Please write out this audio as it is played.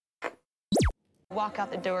Walk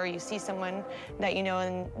out the door, you see someone that you know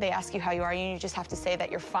and they ask you how you are, and you just have to say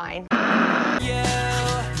that you're fine.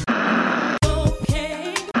 Yeah.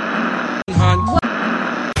 Okay.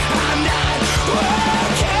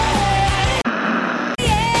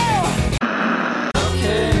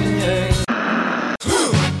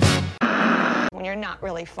 When you're not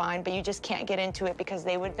really fine, but you just can't get into it because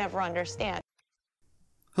they would never understand.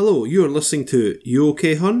 Hello, you are listening to You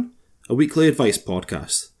Okay Hun? A weekly advice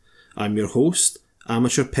podcast. I'm your host,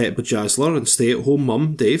 amateur pet bejazzler and stay-at-home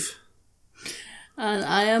mum, Dave. And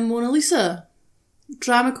I am Mona Lisa,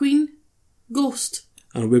 drama queen, ghost.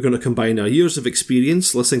 And we're going to combine our years of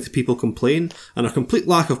experience listening to people complain and our complete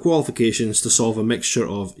lack of qualifications to solve a mixture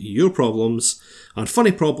of your problems and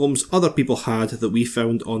funny problems other people had that we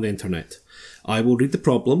found on the internet. I will read the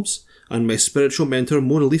problems, and my spiritual mentor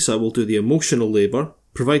Mona Lisa will do the emotional labour,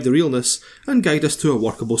 provide the realness, and guide us to a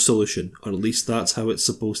workable solution. Or at least that's how it's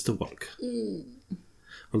supposed to work.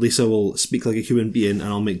 Or Lisa will speak like a human being and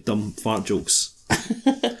I'll make dumb fart jokes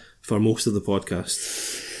for most of the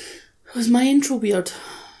podcast. Was my intro weird?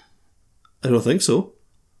 I don't think so.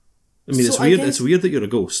 I mean, So it's weird. I guess- It's weird that you're a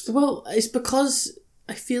ghost. Well, it's because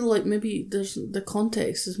I feel like maybe the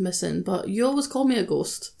context is missing, but you always call me a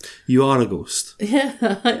ghost. You are a ghost. Yeah,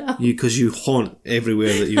 I am. Because you haunt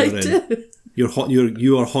everywhere that you're I in. do.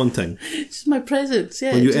 You are haunting. It's just my presence,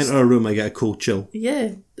 yeah. When you just- enter a room, I get a cold chill.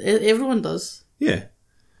 Yeah, everyone does. Yeah.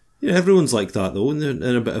 Yeah, everyone's like that though, and they're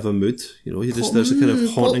in a bit of a mood. You know, there's a kind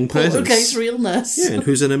of haunting presence. Poltergeist realness. Yeah, and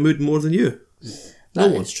who's in a mood more than you?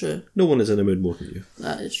 That one. is true. No one is in a mood more than you.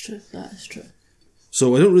 That is true. That is true.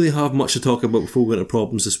 So I don't really have much to talk about before we get into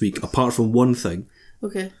problems this week, apart from one thing.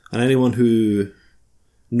 Okay. And anyone who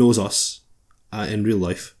knows us in real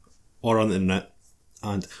life or on the internet,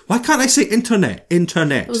 and why can't I say internet?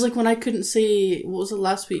 Internet. It was like when I couldn't say, what was it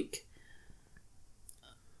last week?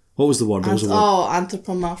 What was the word? There was a word.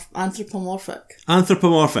 Anthropomorphic.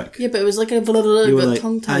 Anthropomorphic. Yeah, but it was like a You were bit like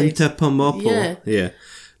tongue-tied. anthropomorphic. Yeah. Yeah.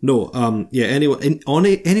 No. Yeah.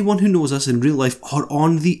 Anyone who knows us in real life or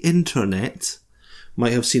on the internet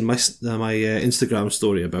might have seen my Instagram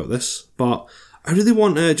story about this, but I really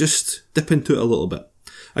want to just dip into it a little bit.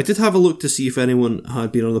 I did have a look to see if anyone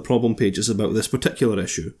had been on the problem pages about this particular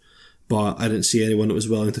issue, but I didn't see anyone that was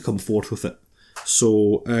willing to come forth with it.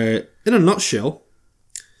 So, in a nutshell,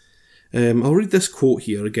 I'll read this quote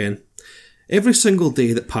here again. Every single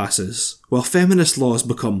day that passes, while feminist laws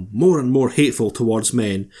become more and more hateful towards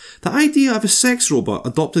men, the idea of a sex robot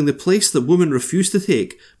adopting the place that women refuse to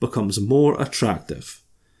take becomes more attractive.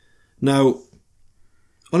 Now,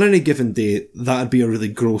 on any given day, that'd be a really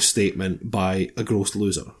gross statement by a gross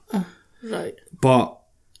loser. Right. But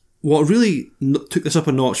what really took this up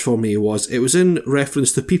a notch for me was it was in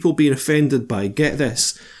reference to people being offended by, get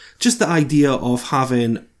this, just the idea of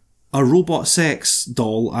having a robot sex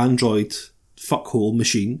doll, android, fuckhole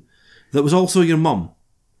machine that was also your mum.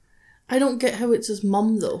 I don't get how it's his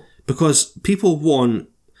mum, though. Because people want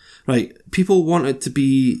it to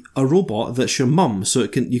be a robot that's your mum, so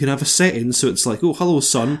you can have a setting, so it's like, oh, hello,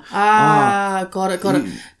 son. Got it.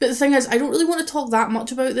 But the thing is, I don't really want to talk that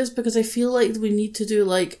much about this because I feel like we need to do,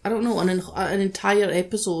 like, I don't know, an entire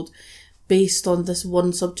episode based on this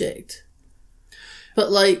one subject.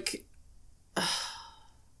 But, like,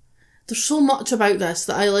 there's so much about this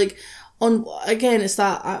that I, like, it's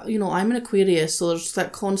that, I'm an Aquarius, so there's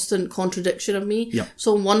that constant contradiction of me. Yep.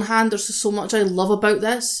 So on one hand, there's just so much I love about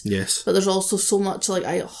this. Yes. But there's also so much, like,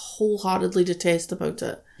 I wholeheartedly detest about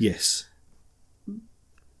it. Yes.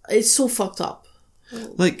 It's so fucked up.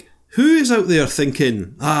 Like, who is out there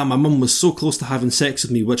thinking, my mum was so close to having sex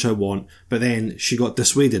with me, which I want, but then she got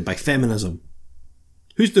dissuaded by feminism?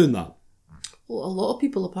 Who's doing that? Well, a lot of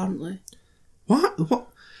people, apparently. What?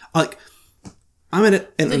 Like, I'm in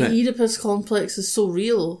it. The Internet. Oedipus complex is so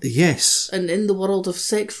real. Yes. And in the world of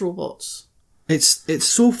sex robots. It's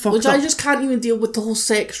so fucked Which up. I just can't even deal with the whole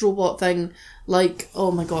sex robot thing. Like,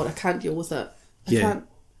 oh my god, I can't deal with it. I can't.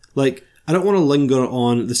 Like, I don't want to linger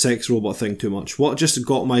on the sex robot thing too much. What just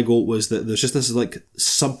got my goat was that there's just this, like,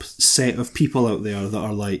 subset of people out there that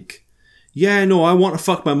are like, yeah, no, I want to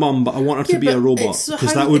fuck my mum, but I want her to be a robot.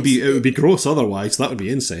 Because it would be gross otherwise. That would be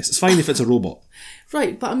incest. It's fine if it's a robot.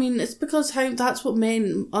 Right, but I mean, it's because that's what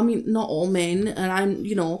men, I mean, not all men, and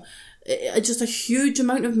just a huge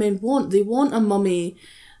amount of men want. They want a mummy,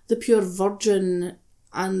 the pure virgin,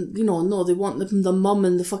 and, they want the mum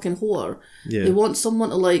and the fucking whore. Yeah. They want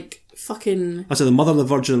someone to, like, fucking... I said the mother, the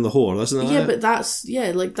virgin, and the whore, isn't that Yeah, it? but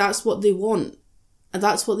that's what they want. And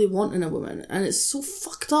that's what they want in a woman. And it's so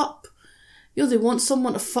fucked up. They want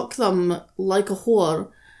someone to fuck them like a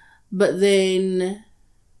whore, but then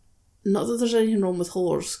not that there's anything wrong with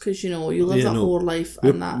whores, because, you know, you live that whore life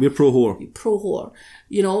we're, and that. We're pro-whore. Pro-whore.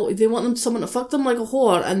 You know, they want someone to fuck them like a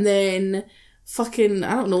whore and then fucking,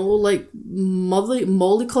 I don't know, like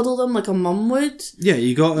mollycoddle them like a mum would. Yeah,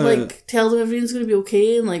 you got like tell them everything's going to be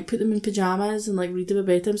okay and like put them in pyjamas and like read them a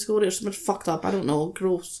bedtime story or something fucked up. I don't know,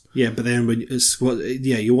 gross. Yeah, but then when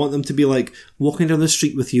you want them to be like walking down the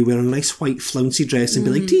street with you wearing a nice white flouncy dress and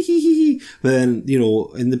be like tee hee hee. But then, you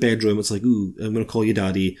know, in the bedroom it's like, ooh, I'm going to call you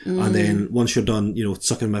daddy. And then once you're done, you know,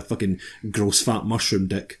 sucking my fucking gross fat mushroom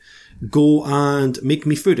dick, go and make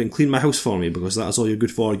me food and clean my house for me, because that is all you're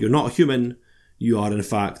good for. You're not a human. You are, in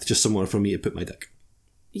fact, just somewhere for me to put my dick.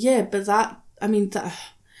 Yeah, but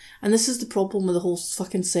and this is the problem with the whole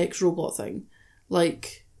fucking sex robot thing.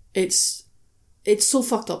 Like, it's so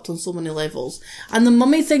fucked up on so many levels. And the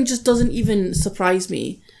mummy thing just doesn't even surprise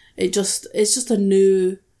me. It's just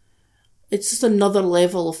another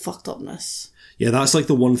level of fucked upness. Yeah, that's like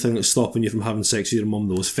the one thing that's stopping you from having sex with your mum,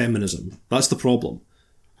 though, is feminism. That's the problem.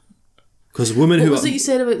 Because women What was it you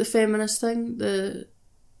said about the feminist thing?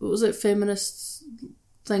 What was it, feminists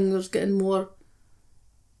thing was getting more...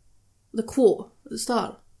 The quote at the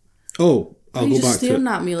start. Oh, I'll go back to it. You're just staring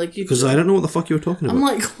at me like you... Because I don't know what the fuck you were talking about. I'm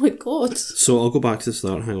like, oh my god. So I'll go back to the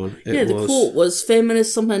start, hang on. The quote was,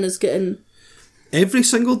 feminist something is getting... Every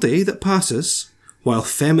single day that passes, while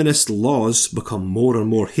feminist laws become more and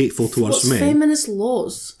more hateful towards men... What's feminist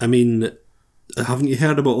laws? I mean, haven't you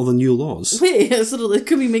heard about all the new laws? Wait,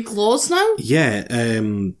 can we make laws now? Yeah,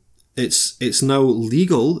 it's now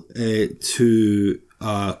legal to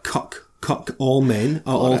cuck all men at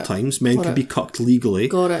all times. Men can be cucked legally.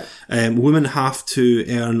 Got it. Women have to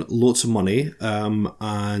earn lots of money,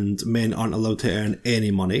 and men aren't allowed to earn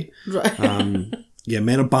any money. Right. Yeah,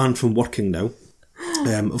 men are banned from working now.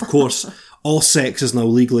 Of course, all sex is now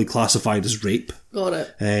legally classified as rape. Got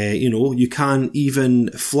it. You know, you can't even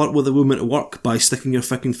flirt with a woman at work by sticking your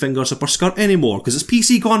fucking fingers up her skirt anymore, because it's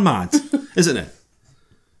PC gone mad, isn't it?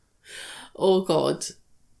 Oh god.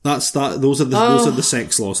 Those are the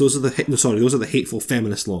sex laws. Those are the hateful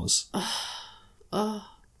feminist laws. I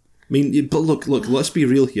mean, but look, let's be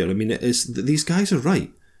real here. I mean, these guys are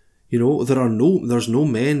right. You know, there's no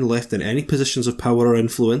men left in any positions of power or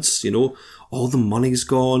influence. You know, all the money's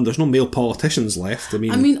gone. There's no male politicians left. I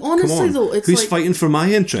mean, honestly come on. though, it's who's like, fighting for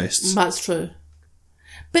my interests? That's true.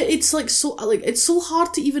 But it's like it's so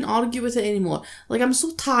hard to even argue with it anymore. Like, I'm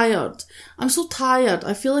so tired. I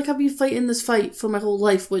feel like I've been fighting this fight for my whole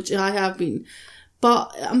life, which I have been.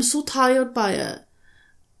 But I'm so tired by it.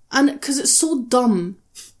 And because it's so dumb.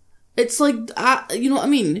 It's like, you know what I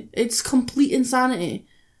mean? It's complete insanity.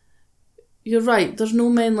 You're right, there's no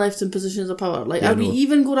men left in positions of power. Like, are we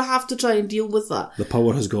even going to have to try and deal with that? The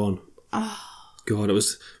power has gone. God, it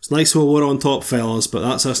was nice while we're on top, fellas, but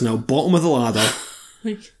that's us now. Bottom of the ladder.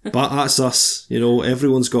 But that's us. You know,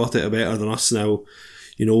 everyone's got it better than us now.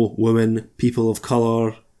 You know, women, people of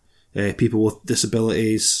colour, people with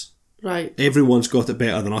disabilities. Right. Everyone's got it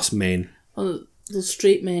better than us men. Oh, those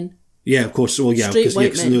straight men. Yeah, of course. Well, yeah, straight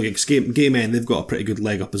white men. Gay men, they've got a pretty good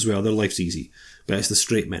leg up as well. Their life's easy. But it's the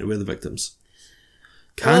straight men, we're the victims.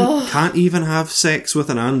 Can't even have sex with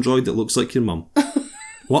an android that looks like your mum.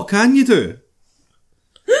 What can you do?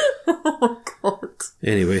 Oh, God.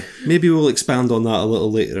 Anyway, maybe we'll expand on that a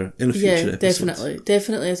little later in a future episode.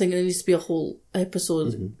 Definitely. I think there needs to be a whole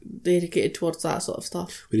episode dedicated towards that sort of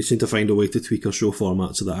stuff. We just need to find a way to tweak our show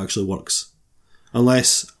format so that it actually works.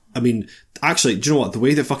 Unless, I mean, actually, do you know what? The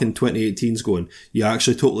way that fucking 2018's going, you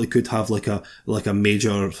actually totally could have like a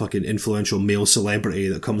major fucking influential male celebrity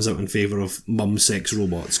that comes out in favour of mum sex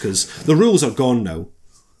robots, because the rules are gone now.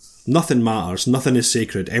 Nothing matters. Nothing is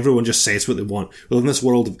sacred. Everyone just says what they want. We live in this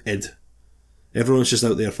world of id. Everyone's just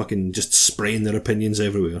out there fucking just spraying their opinions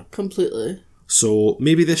everywhere. Completely. So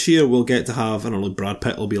maybe this year we'll get to have, I don't know, Brad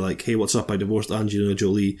Pitt will be like, hey, what's up? I divorced Angelina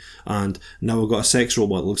Jolie and now I've got a sex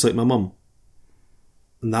robot that looks like my mum.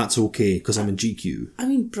 And that's okay, because I'm in GQ. I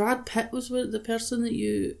mean, Brad Pitt was the person that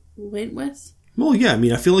you went with? Well, yeah, I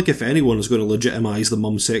mean, I feel like if anyone is going to legitimise the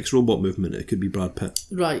mum sex robot movement, it could be Brad Pitt.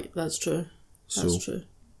 Right, that's true. That's true.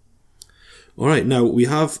 Alright, now we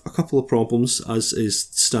have a couple of problems, as is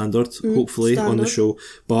standard, hopefully, on the show.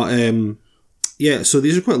 But, yeah, so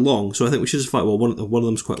these are quite long, so I think we should just fight. Well, one of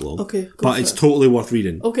them's quite long. Okay, but it's totally worth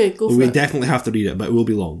reading. Okay, go for it. We definitely have to read it, but it will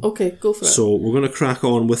be long. Okay, go for it. So we're going to crack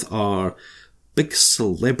on with our big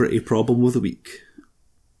celebrity problem of the week.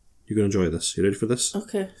 You're going to enjoy this. You ready for this?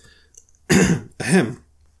 Okay. Ahem.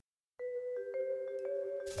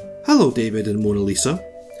 Hello, David and Mona Lisa.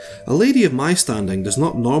 A lady of my standing does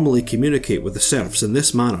not normally communicate with the serfs in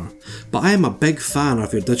this manner, but I am a big fan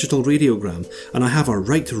of your digital radiogram, and I have a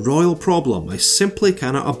right royal problem. I simply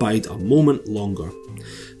cannot abide a moment longer.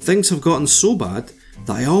 Things have gotten so bad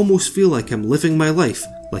that I almost feel like I'm living my life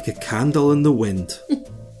like a candle in the wind.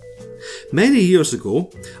 Many years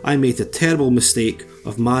ago, I made the terrible mistake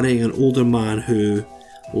of marrying an older man who,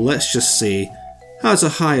 let's just say, has a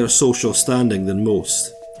higher social standing than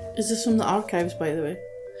most. Is this from the archives, by the way?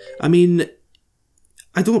 I mean,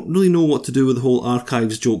 I don't really know what to do with the whole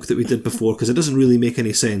archives joke that we did before, because it doesn't really make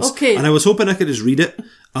any sense. Okay. And I was hoping I could just read it,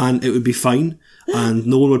 and it would be fine, and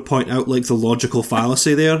no one would point out, like, the logical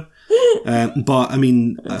fallacy there. But, I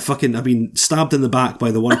mean, I've been stabbed in the back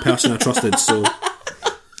by the one person I trusted, so...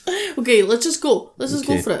 Okay, let's just go. Let's just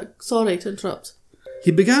Okay. go for it. Sorry to interrupt. He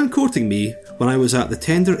began courting me when I was at the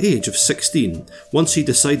tender age of 16, once he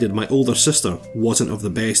decided my older sister wasn't of the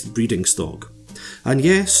best breeding stock. And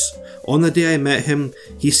yes, on the day I met him,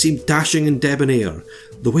 he seemed dashing and debonair.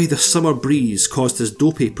 The way the summer breeze caused his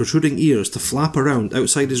dopey, protruding ears to flap around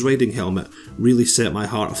outside his riding helmet really set my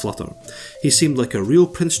heart aflutter. He seemed like a real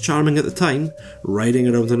Prince Charming at the time, riding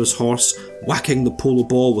around on his horse, whacking the polo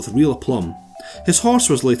ball with real aplomb. His horse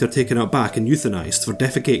was later taken out back and euthanised for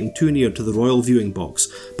defecating too near to the royal viewing box,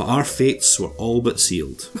 but our fates were all but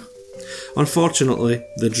sealed. Unfortunately,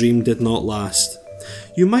 the dream did not last.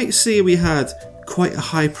 You might say we had quite a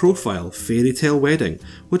high-profile fairy tale wedding,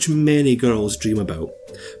 which many girls dream about,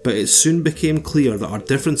 but it soon became clear that our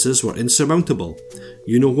differences were insurmountable.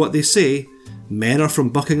 You know what they say, men are from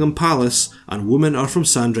Buckingham Palace and women are from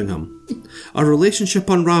Sandringham. Our relationship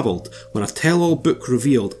unravelled when a tell-all book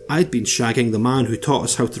revealed I'd been shagging the man who taught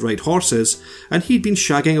us how to ride horses, and he'd been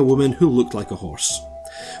shagging a woman who looked like a horse.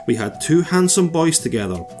 We had 2 handsome boys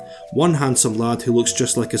together, one handsome lad who looks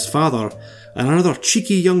just like his father, and another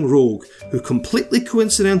cheeky young rogue who completely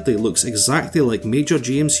coincidentally looks exactly like Major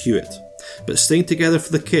James Hewitt. But staying together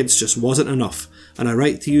for the kids just wasn't enough, and I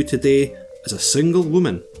write to you today as a single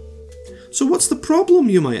woman. So what's the problem,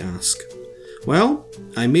 you might ask? Well,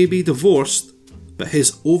 I may be divorced, but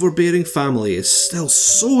his overbearing family is still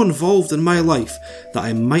so involved in my life that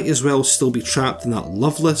I might as well still be trapped in that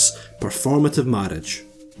loveless, performative marriage.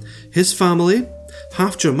 His family,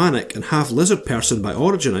 half Germanic and half lizard person by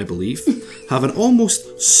origin I believe, have an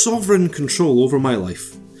almost sovereign control over my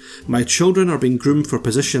life. My children are being groomed for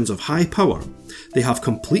positions of high power. They have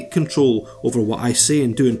complete control over what I say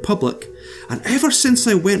and do in public, and ever since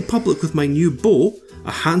I went public with my new beau,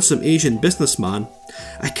 a handsome Asian businessman,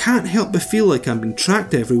 I can't help but feel like I'm being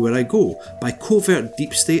tracked everywhere I go by covert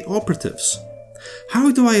deep state operatives.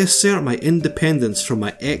 How do I assert my independence from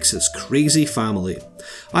my ex's crazy family?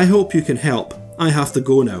 I hope you can help. I have to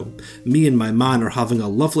go now. Me and my man are having a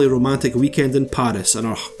lovely romantic weekend in Paris and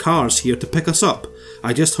our car's here to pick us up.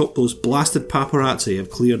 I just hope those blasted paparazzi have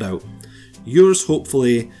cleared out. Yours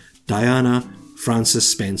hopefully, Diana Frances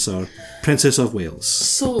Spencer, Princess of Wales.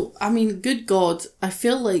 So, I mean, good God, I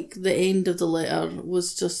feel like the end of the letter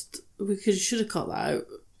was just... We should have cut that out.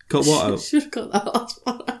 Cut what out? Should have cut that last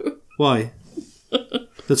part out. Why?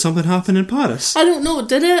 Did something happen in Paris? I don't know,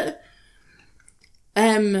 did it?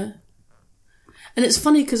 And it's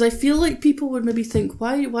funny because I feel like people would maybe think,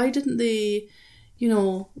 why didn't they,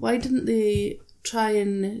 why didn't they try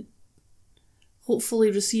and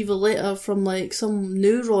hopefully receive a letter from like some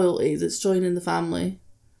new royalty that's joining the family?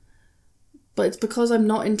 But it's because I'm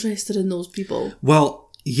not interested in those people.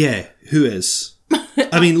 Well, yeah, who is?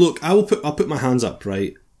 I mean, look, I'll put my hands up,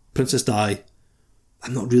 right? Princess Di,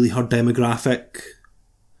 I'm not really her demographic.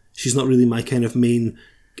 She's not really my kind of main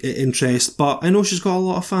interest, but I know she's got a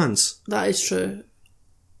lot of fans. That is true.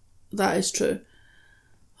 That is true.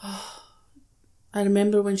 I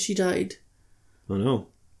remember when she died. I know.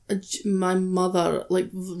 My mother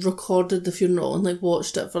recorded the funeral and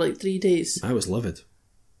watched it for 3 days. I was livid.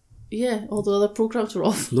 Yeah, all the other programmes were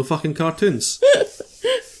off. No fucking cartoons.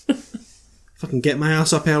 Fucking get my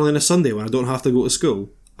ass up early on a Sunday when I don't have to go to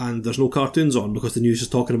school and there's no cartoons on because the news is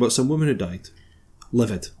talking about some woman who died.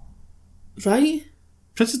 Livid. Right?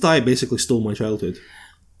 Princess Di basically stole my childhood.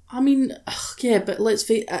 I mean, yeah, but let's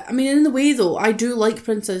face it. I mean, in the way though, I do like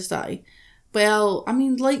Princess Di. Well, I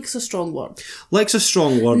mean, like's a strong word. Like's a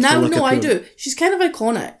strong word. Now, no, I do. She's kind of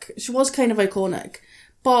iconic. She was kind of iconic.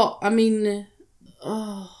 But, I mean,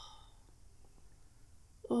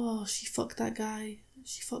 she fucked that guy.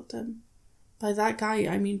 She fucked him. By that guy,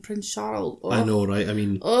 I mean Prince Charles. Ugh. I know, right? I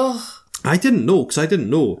mean, ugh. I didn't know, because I didn't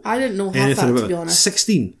know. I didn't know half anything that, about to be honest.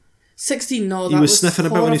 16. 16, no, He that was sniffing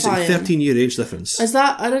about when he was horrifying. 13-year age difference. Is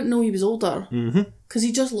that? I didn't know he was older. Mm-hmm. Because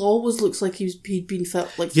he just always looks like he'd been fit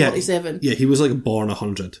 47. Yeah, he was born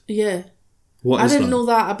 100. Yeah. What I is didn't that? know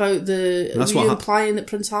that about the... That's were what you implying that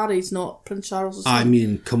Prince Harry's not Prince Charles' son? I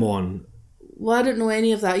mean, come on. Well, I didn't know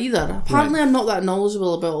any of that either. Apparently I'm not that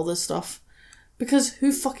knowledgeable about all this stuff. Because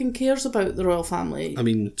who fucking cares about the royal family? I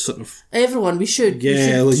mean, sort of... Everyone, we should.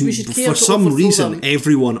 Yeah, we should care for to some overthrow reason, them.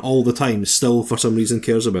 everyone all the time still, for some reason,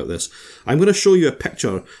 cares about this. I'm going to show you a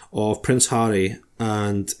picture of Prince Harry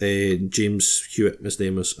and James Hewitt, his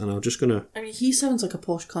name is, and I'm just going to... I mean, he sounds like a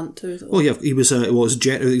posh cunt too, though. Oh yeah, he was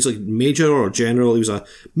he's like major or general. He was a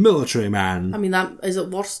military man. I mean, that is it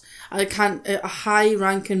worse? A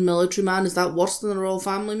high-ranking military man, is that worse than a royal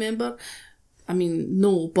family member? I mean,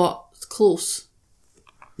 no, but it's close.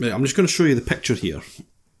 Right, I'm just going to show you the picture here.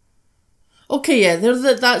 Okay, yeah,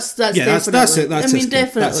 that's definitely. That's it. That's I mean, his kid.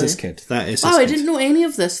 definitely. That's his kid. That is. Wow, His I kid. didn't know any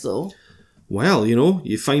of this though. Well,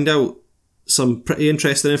 you find out some pretty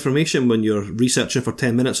interesting information when you're researching for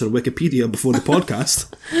 10 minutes on Wikipedia before the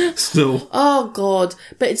podcast. So. Oh God,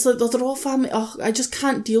 but it's like the royal family. Oh, I just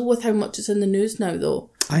can't deal with how much it's in the news now, though.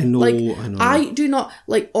 I know. I do not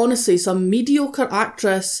like. Honestly, some mediocre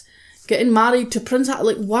actress getting married to Prince.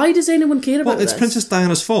 Like, why does anyone care about Well, it's this? Princess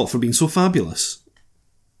Diana's fault for being so fabulous.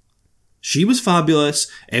 She was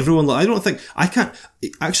fabulous. Everyone, I don't think, I can't,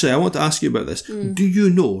 actually, I want to ask you about this. Do you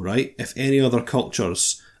know, right, if any other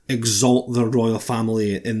cultures exalt their royal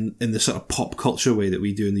family in the sort of pop culture way that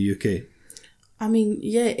we do in the UK? I mean,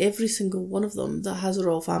 yeah, every single one of them that has a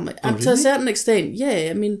royal family. And to a really? certain extent, yeah,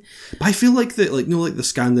 I mean... But I feel like the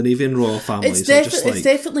Scandinavian royal families are just like... It's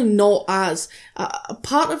definitely not as...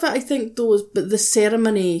 part of it, I think, though, is but the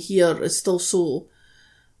ceremony here is still so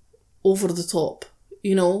over the top,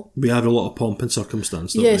 you know? We have a lot of pomp and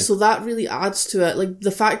circumstance, don't Yeah, we? so that really adds to it. Like, the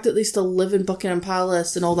fact that they still live in Buckingham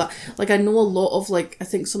Palace and all that. Like, I know a lot of, like, I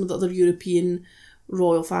think some of the other European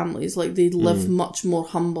royal families, like, they live much more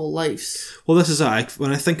humble lives. Well, this is it. When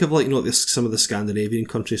I think of, like, some of the Scandinavian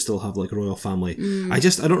countries still have, like, a royal family. I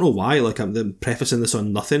don't know why, like, I'm prefacing this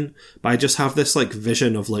on nothing, but I just have this, like,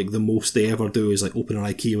 vision of, like, the most they ever do is, like, open an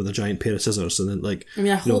IKEA with a giant pair of scissors and then, like... I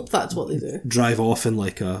mean, I hope that's what they do. Drive off in,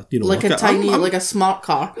 like, a... Like a tiny, like a smart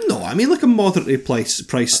car. No, I mean, like, a moderately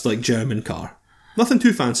priced, like, German car. Nothing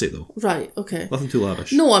too fancy, though. Right, okay. Nothing too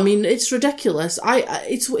lavish. No, I mean, it's ridiculous.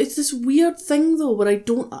 It's this weird thing, though, where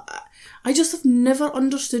I just have never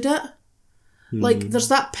understood it. Like, there's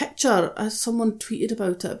that picture, someone tweeted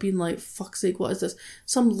about it, being like, fuck's sake, what is this?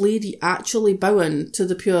 Some lady actually bowing to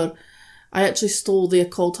the pure, I actually stole, they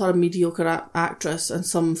called her a mediocre actress and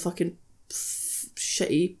some fucking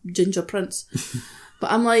shitty ginger prince.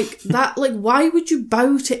 But I'm like, why would you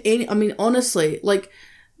bow to any, I mean, honestly, like,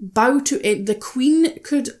 bow to the Queen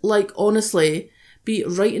could, like, honestly be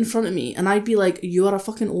right in front of me and I'd be like, you are a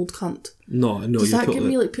fucking old cunt. No, Does that you're get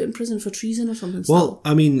me, like, put in prison for treason or something? Well,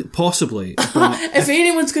 I mean, possibly. But if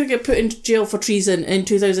anyone's going to get put in jail for treason in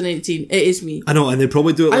 2018, it is me. I know, and they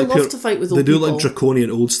probably do it like... I love to fight with They old do it people. like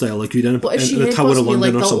draconian old style, like you'd in But if she the Tower of headbutts me London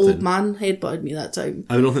like or that something. old man headbutted me that time.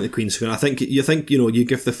 I don't think the Queen's going to... you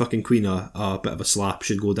give the fucking Queen a bit of a slap,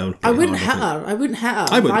 she'd go down. I wouldn't hard, hit her. I wouldn't hit her.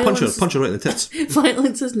 I would punch her right in the tits.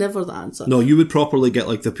 Violence is never the answer. No, you would properly get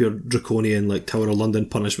like the pure draconian like Tower of London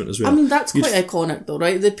punishment as well. I mean, that's quite iconic though,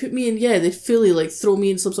 right? They put me in, they fully like throw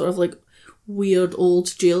me in some sort of like weird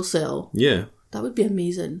old jail cell. Yeah. That would be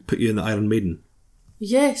amazing. Put you in the Iron Maiden.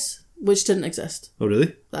 Yes, which didn't exist. Oh,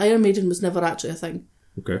 really? The Iron Maiden was never actually a thing.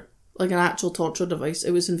 Okay. Like an actual torture device.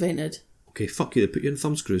 It was invented. Okay, fuck you, they put you in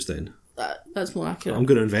thumbscrews then. That's more accurate. I'm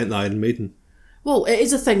going to invent the Iron Maiden. Well, it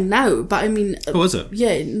is a thing now, but I mean... Oh, is it?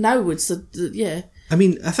 Yeah, now it's yeah. I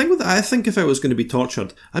mean, I think if I was going to be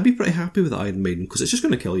tortured, I'd be pretty happy with the Iron Maiden, because it's just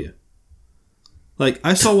going to kill you. Like,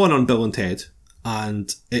 I saw one on Bill and Ted,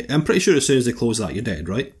 and I'm pretty sure as soon as they close that, you're dead,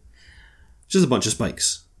 right? It's just a bunch of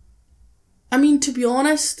spikes. I mean, to be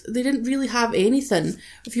honest, they didn't really have anything.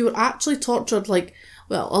 If you were actually tortured, like,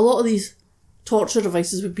 well, a lot of these torture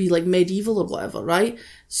devices would be like medieval or whatever, right?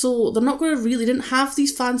 So they're not going to really, didn't have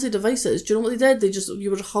these fancy devices. Do you know what they did?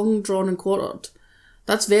 You were hung, drawn and quartered.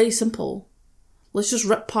 That's very simple. Let's just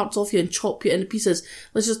rip parts off you and chop you into pieces.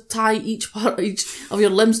 Let's just tie each of your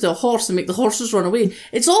limbs to a horse and make the horses run away.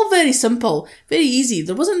 It's all very simple, very easy.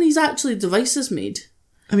 There wasn't these actually devices made.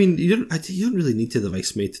 I mean, you don't really need a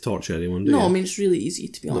device made to torture anyone, do you? No, I mean, it's really easy,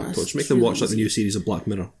 to be honest. Just make It's them really watch like the easy. new series of Black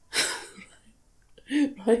Mirror.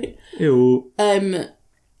 Right? Ew. The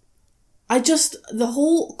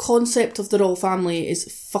whole concept of the royal family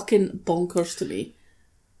is fucking bonkers to me.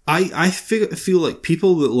 I feel like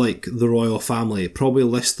people that like the royal family probably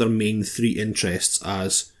list their main three interests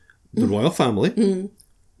as the royal family,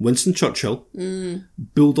 Winston Churchill,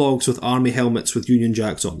 bulldogs with army helmets with Union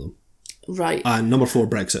Jacks on them, Right. and number 4,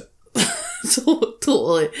 Brexit.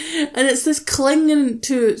 Totally. And it's this clinging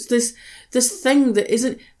to this this thing that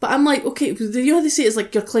isn't, but I'm like, okay, you know how they say it's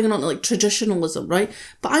like you're clinging on to like traditionalism, right?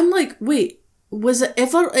 But I'm like, wait, is it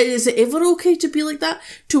ever okay to be like that?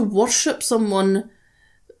 To worship someone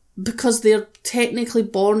because they're technically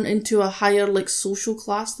born into a higher like social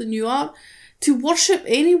class than you are? To worship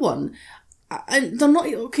anyone, and they're not,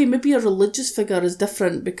 okay, maybe a religious figure is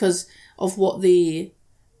different because of what they,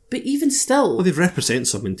 but even still... Well, they represent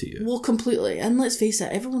something to you. Well, completely. And let's face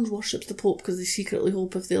it, everyone worships the Pope because they secretly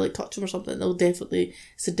hope if they like touch him or something, they'll definitely,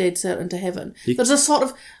 it's a dead certain to heaven. There's a sort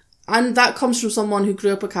of, and that comes from someone who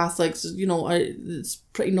grew up a Catholic, so, you know, it's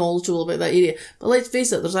pretty knowledgeable about that area. But let's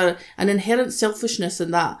face it, there's an inherent selfishness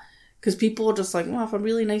in that. Because people are just like, well, if I'm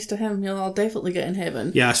really nice to him, I'll definitely get in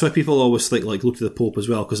heaven. Yeah, that's why people always think, like, look to the Pope as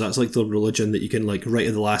well, because that's like the religion that you can, like, right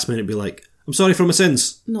at the last minute be like, I'm sorry for my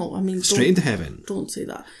sins. No, I mean... Straight into heaven. Don't say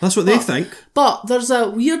that. That's what they think. But there's a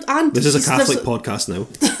weird This is a Catholic podcast now.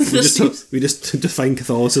 we just define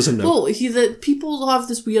Catholicism now. Well, people have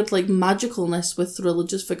this weird, like, magicalness with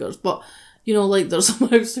religious figures, but... You know, like, there's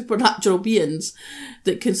somehow supernatural beings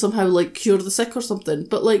that can somehow, like, cure the sick or something.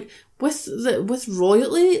 But, like, with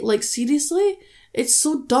royalty, like, seriously, it's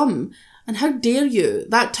so dumb. And how dare you?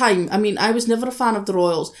 That time, I mean, I was never a fan of the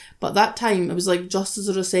royals, but that time, it was, like, just as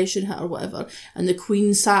a recession hit or whatever, and the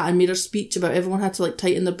Queen sat and made her speech about everyone had to, like,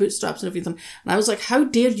 tighten their bootstraps and everything. And I was like, how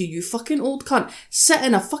dare you, you fucking old cunt, sit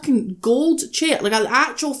in a fucking gold chair, like an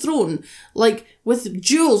actual throne, like, with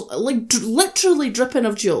jewels, like, literally dripping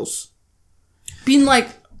of jewels. Being like,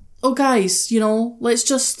 oh guys, you know, let's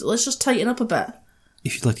just tighten up a bit.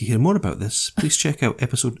 If you'd like to hear more about this, please check out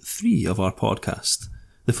episode 3 of our podcast,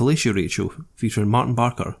 The Fellatio Rate Show, featuring Martin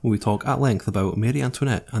Barker, where we talk at length about Mary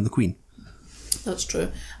Antoinette and the Queen. That's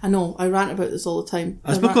true. I know, I rant about this all the time.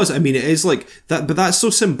 That's because, I mean, it is like that, but that's so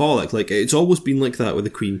symbolic. Like, it's always been like that with the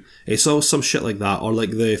Queen. It's always some shit like that, or like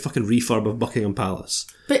the fucking refurb of Buckingham Palace.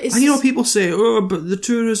 But it's, and you know, people say, oh, but the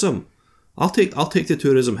tourism. I'll take the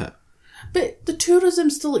tourism hit. But the tourism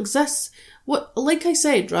still exists. What, like I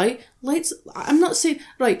said, right? I'm not saying,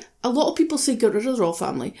 right, a lot of people say get rid of the royal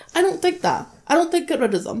family. I don't think that. I don't think get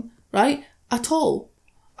rid of them, right? At all.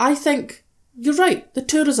 I think, you're right, the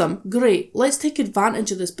tourism, great. Let's take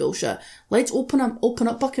advantage of this bullshit. Let's open up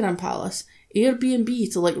Buckingham Palace,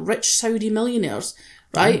 Airbnb to like rich Saudi millionaires,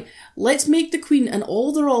 right? Let's make the Queen and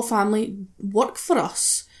all the royal family work for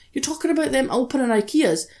us. You're talking about them opening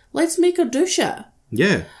IKEAs. Let's make her do shit.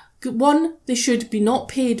 Yeah. One, they should be not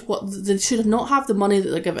paid they should not have the money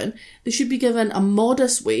that they're given. They should be given a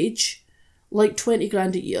modest wage, like 20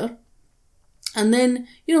 grand a year. And then,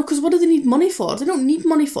 you know, because what do they need money for? They don't need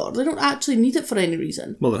money for. They don't actually need it for any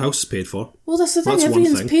reason. Well, their house is paid for. Well, that's the thing. That's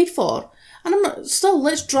everything's paid for. And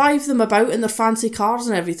let's drive them about in their fancy cars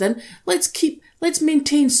and everything. Let's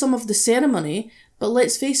maintain some of the ceremony. But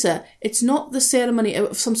let's face it, it's not the ceremony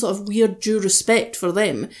out of some sort of weird due respect for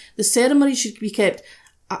them. The ceremony should be kept...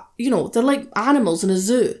 You know, they're like animals in a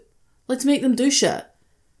zoo. Let's make them do shit.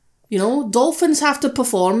 You know, dolphins have to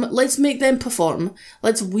perform. Let's make them perform.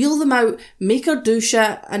 Let's wheel them out, make her do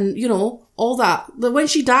shit, and, you know, all that. But when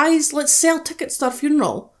she dies, let's sell tickets to her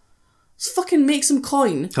funeral. Let's fucking make some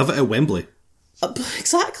coin. Have it at Wembley.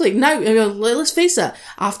 Exactly. Now, let's face it,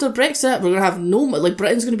 after Brexit, we're going to have no... Like,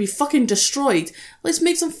 Britain's going to be fucking destroyed. Let's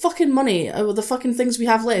make some fucking money out of the fucking things we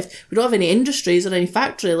have left. We don't have any industries or any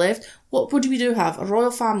factory left. What do we do have? A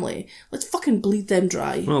royal family. Let's fucking bleed them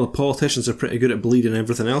dry. Well, the politicians are pretty good at bleeding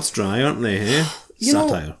everything else dry, aren't they, eh?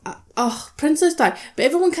 Satire. Princess Di. But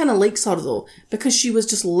everyone kind of likes her, though, because she was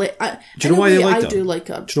just... Do you know why they liked her? I do like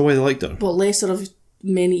her. Do you know why they liked her? But lesser of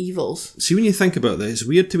many evils. See, when you think about this, it's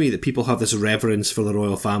weird to me that people have this reverence for the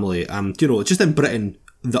royal family, and, you know, just in Britain,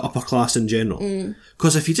 the upper class in general.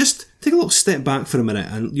 Because if you just take a little step back for a minute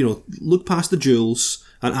and, you know, look past the jewels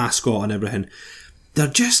and Ascot and everything, they're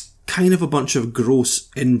just kind of a bunch of gross,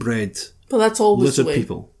 inbred but that's always lizard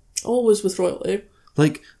people. Always with royalty.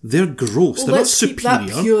 Like, they're gross. Well, they're not superior.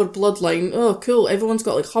 Keep that pure bloodline. Oh, cool. Everyone's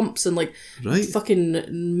got, like, humps and, like, right.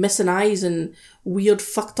 fucking missing eyes and weird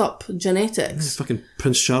fucked up genetics. Yeah, fucking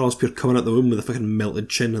Prince Charles pure coming out the womb with a fucking melted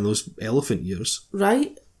chin and those elephant ears.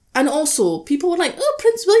 Right? And also, people were like, oh,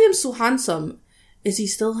 Prince William's so handsome. Is he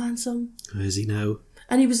still handsome? Is he now?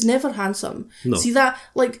 And he was never handsome. No. See that,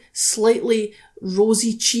 like, slightly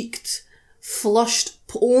rosy-cheeked, flushed,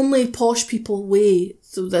 only posh people way,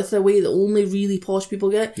 so that's the way that only really posh people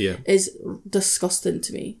get, is disgusting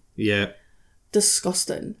to me. Yeah.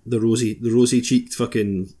 Disgusting. The rosy-cheeked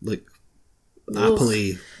fucking, like,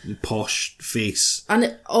 appley, posh face.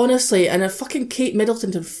 And honestly, and a fucking Kate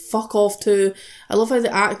Middleton can fuck off too. I love how they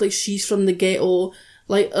act like she's from the ghetto.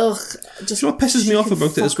 Like, ugh. Just, you know what pisses me off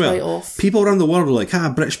about it as well? Right off. People around the world are like,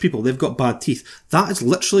 British people, they've got bad teeth. That is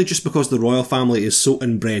literally just because the royal family is so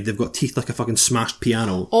inbred, they've got teeth like a fucking smashed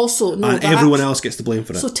piano. Also, no, and everyone else gets to blame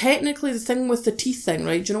for it. So technically the thing with the teeth thing,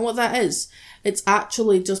 right, do you know what that is? It's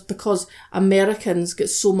actually just because Americans get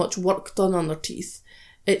so much work done on their teeth.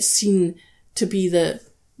 It's seen to be that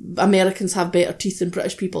Americans have better teeth than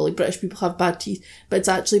British people, like British people have bad teeth, but it's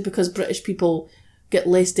actually because British people get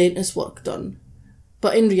less dentist work done.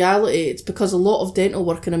 But in reality, it's because a lot of dental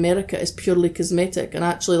work in America is purely cosmetic and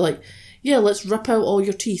actually like, yeah, let's rip out all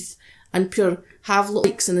your teeth and have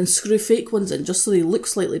likes and then screw fake ones in just so they look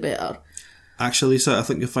slightly better. Actually, Lisa, I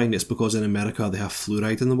think you'll find it's because in America they have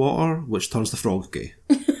fluoride in the water, which turns the frogs gay.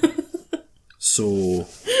 So...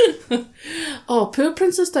 Oh, poor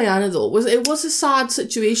Princess Diana though. It was a sad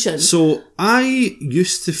situation. So I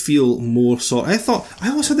used to feel more I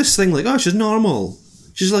always had this thing like, oh, she's normal.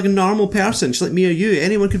 She's like a normal person. She's like me or you.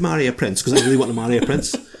 Anyone could marry a prince, because I really want to marry a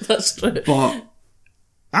prince. That's true. But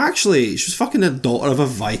actually, she was fucking the daughter of a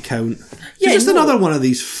viscount. She's just another one of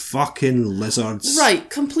these fucking lizards. Right,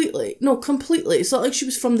 completely. No, completely. It's not like she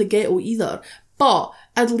was from the ghetto either. But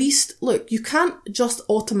at least, look, you can't just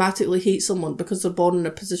automatically hate someone because they're born in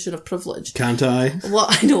a position of privilege. Can't I? Well,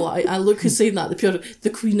 I know, I look who's saying that, the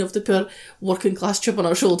queen of the pure working class chip on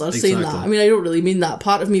her shoulder saying that. I mean, I don't really mean that.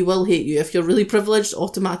 Part of me will hate you if you're really privileged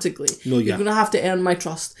automatically. No, yeah. You're going to have to earn my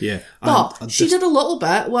trust. Yeah. But she did a little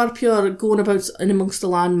bit where pure going about in amongst the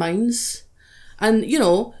landmines. And, you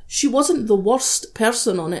know, she wasn't the worst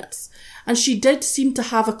person on earth. And she did seem to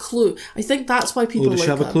have a clue. I think that's why people like her. Does she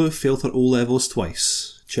have a clue? Failed her O-levels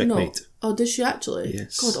twice. Checkmate. No. Oh, did she actually?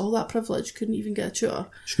 Yes. God, all that privilege. Couldn't even get a tutor.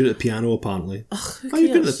 She's good at the piano, apparently. Ugh, who cares? Are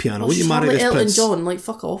you good at the piano? Will you marry like this Elton prince? John, like,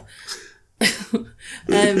 fuck off.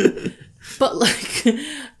 But, like,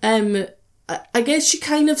 I guess she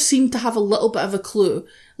kind of seemed to have a little bit of a clue.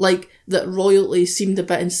 Like, that royalty seemed a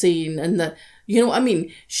bit insane and that, you know what I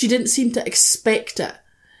mean? She didn't seem to expect it.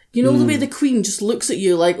 You know the way the Queen just looks at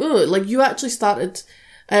you like, oh, like you actually started...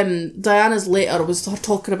 Diana's letter was her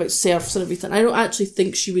talking about serfs and everything. I don't actually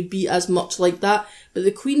think she would be as much like that, but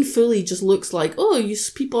the Queen fully just looks like, oh, you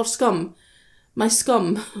people are scum. My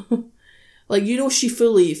scum. Like, you know, she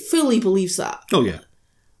fully believes that. Oh, yeah.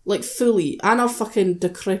 Like, fully. And her fucking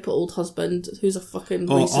decrepit old husband, who's a fucking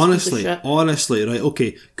racist piece of shit. Honestly, right,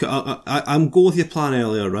 okay. I'm go with your plan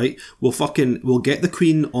earlier, right? We'll get the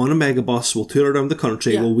Queen on a megabus, we'll tour around the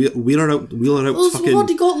country, Yeah. we'll wheel her out fucking... We've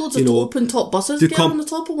already got loads of open-top buses. Get her on the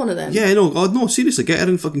top of one of them. Yeah, no, seriously, get her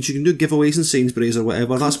in fucking... She can do giveaways in Sainsbury's or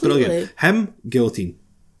whatever. That's brilliant. Him, guillotine.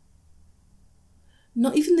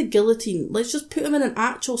 Not even the guillotine. Let's just put him in an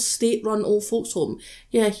actual state-run old folks' home.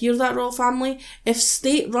 Yeah, hear that, royal family? If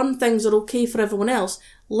state-run things are okay for everyone else,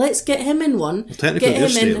 let's get him in one. Well, technically, they're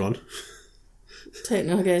state-run.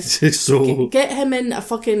 Technically, I guess. So... Get him in a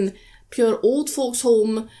fucking pure old folks'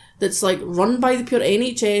 home that's, like, run by the pure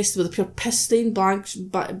NHS with a pure piss-stained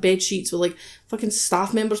bed sheets with, like, fucking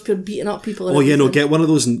staff members pure beating up people. And yeah, no, get one of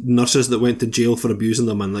those nurses that went to jail for abusing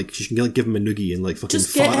them and, like, she can like, give him a noogie and, like, fucking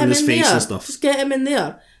fart in his face and stuff. Just get him in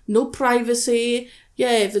there. No privacy.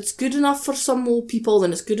 Yeah, if it's good enough for some old people,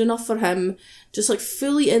 then it's good enough for him. Just, like,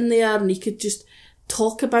 fully in there, and he could just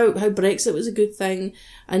talk about how Brexit was a good thing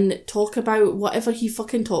and talk about whatever he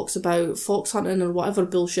fucking talks about, fox hunting or whatever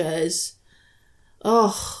bullshit it is.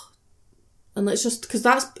 Ugh. And let's just... Because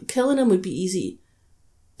that's... Killing him would be easy.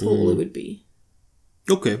 Totally would be.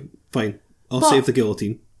 Okay, fine. I'll save the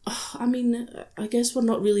guillotine. I mean, I guess we're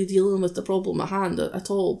not really dealing with the problem at hand at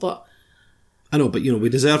all, but... I know, but, you know, we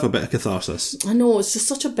deserve a bit of catharsis. I know, it's just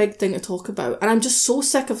such a big thing to talk about. And I'm just so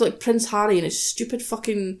sick of, like, Prince Harry and his stupid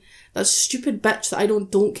fucking... That stupid bitch that I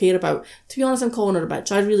don't care about. To be honest, I'm calling her a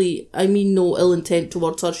bitch. I mean no ill intent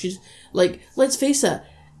towards her. She's, like, let's face it,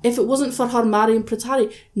 if it wasn't for her marrying Prince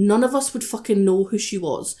Harry, none of us would fucking know who she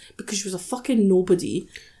was, because she was a fucking nobody.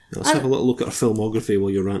 Let's have a little look at her filmography while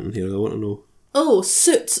you're ranting here. I want to know. Oh,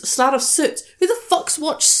 Suits. Star of Suits. Who the fuck's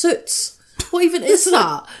watched Suits? What even is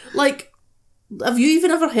that? Like, have you even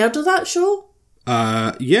ever heard of that show?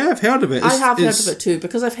 Yeah, I've heard of it. I have heard of it too,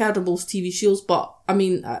 because I've heard of most TV shows, but, I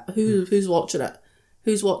mean, who's watching it?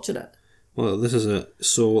 Who's watching it? Well, this is it.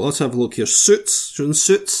 So, let's have a look here. Suits. She was in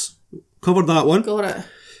Suits. Covered that one. Got it.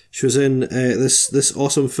 She was in this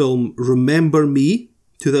awesome film, Remember Me,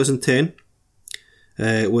 2010,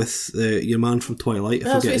 with your man from Twilight.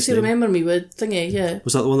 I was going to say Remember Me with thingy, yeah.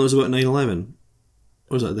 Was that the one that was about 9/11?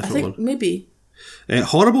 Or was that a different one? Maybe.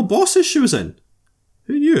 Horrible Bosses she was in.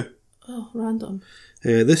 Who knew? Oh, random.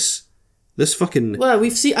 This fucking... Well,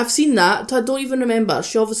 I've seen that. I don't even remember.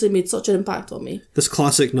 She obviously made such an impact on me. This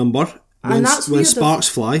classic number, And that's When Sparks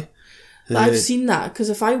Fly. I've seen that, because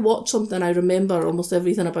if I watch something, I remember almost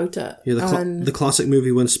everything about it. Yeah, the classic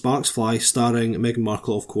movie When Sparks Fly, starring Meghan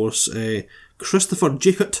Markle, of course, Christopher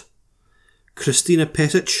Jacot, Christina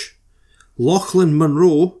Petich, Lachlan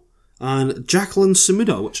Monroe, and Jacqueline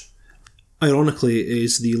Samuda, which ironically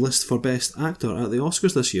is the list for Best Actor at the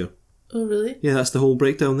Oscars this year. Oh, really? Yeah, that's the whole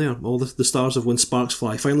breakdown there. All the stars of When Sparks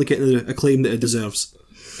Fly finally getting the acclaim that it deserves.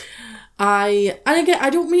 And again,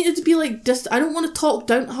 I don't mean it to be like I don't want to talk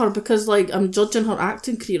down to her because like I'm judging her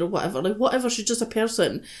acting career or whatever. Like whatever, she's just a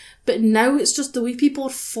person. But now it's just the way people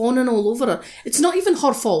are fawning all over her. It's not even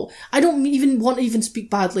her fault. I don't even want to even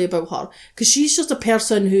speak badly about her because she's just a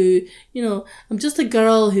person who, you know, I'm just a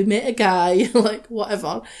girl who met a guy, like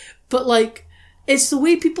whatever. But like, it's the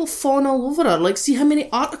way people fawn all over her. Like, see how many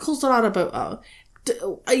articles there are about her.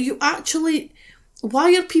 Are you actually?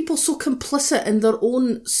 Why are people so complicit in their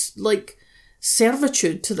own, like,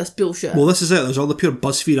 servitude to this bullshit? Well, this is it. There's all the pure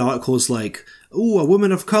BuzzFeed articles like, oh, a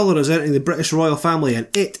woman of colour is entering the British royal family and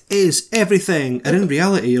it is everything. And in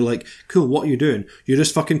reality, you're like, cool, what are you doing? You're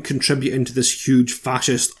just fucking contributing to this huge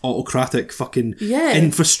fascist, autocratic fucking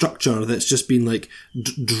infrastructure that's just been, like,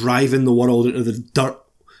 driving the world into the dirt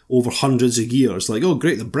over hundreds of years. Like, oh,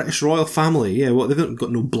 great, the British royal family. Yeah, well, they've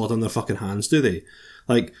got no blood on their fucking hands, do they?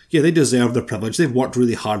 Like, yeah, they deserve their privilege. They've worked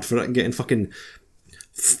really hard for it and getting fucking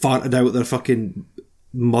farted out their fucking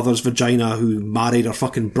mother's vagina who married her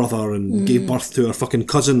fucking brother and gave birth to her fucking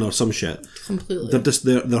cousin or some shit. Completely.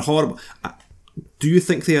 They're horrible. Do you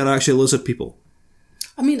think they are actually lizard people?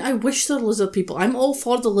 I mean, I wish they're lizard people. I'm all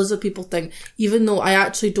for the lizard people thing, even though I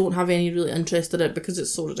actually don't have any really interest in it because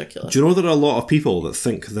it's so ridiculous. Do you know there are a lot of people that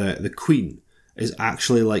think that the Queen is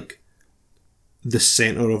actually like the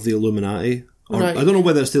centre of the Illuminati? Right. I don't know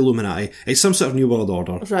whether it's the Illuminati. It's some sort of New World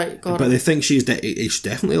Order. Right, got it. But they think she's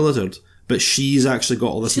definitely a lizard. But she's actually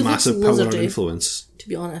got all this massive power and influence. To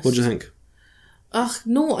be honest. What do you think?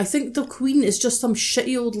 No, I think the Queen is just some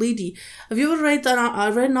shitty old lady. Have you ever read that? I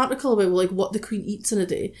read an article about like what the Queen eats in a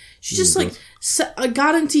day. She's just like, I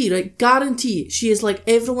guarantee, she is like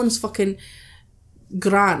everyone's fucking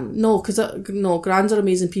gran. No, grans are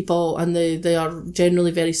amazing people and they are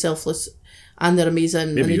generally very selfless. And they're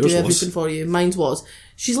amazing. Maybe and they do everything for you. Mine was.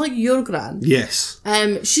 She's like your gran. Yes.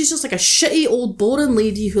 She's just like a shitty old boring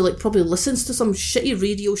lady who like probably listens to some shitty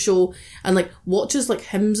radio show and like watches like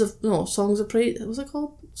songs of praise. What was it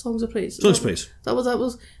called? Songs of praise. Songs of praise. That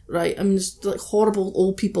was right. I mean, just like horrible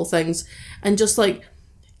old people things, and just like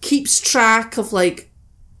keeps track of like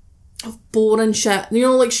of boring shit. You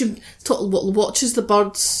know, like she watches the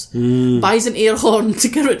birds, buys an air horn to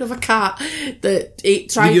get rid of a cat that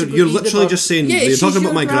tried to You're literally just saying, you're talking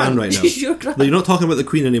about my gran right now. She's your gran. You're not talking about the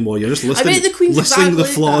Queen anymore, you're just listing, I bet the Queen's listing the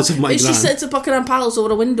flaws of my gran. She sits at Buckingham Palace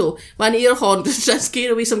over a window with an air horn to try to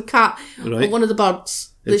scare away some cat or one of the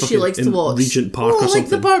birds that she likes to watch. Regent Park or something. Like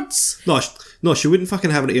the birds. No, she wouldn't fucking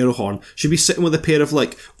have an air horn. She'd be sitting with a pair of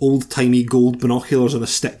like old-timey gold binoculars and a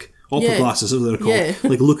stick. Opera glasses, as they're called. Yeah.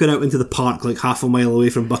 Like looking out into the park like half a mile away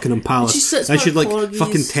from Buckingham Palace. And she'd like corgis.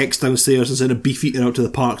 Fucking text downstairs and send a beefeater out to the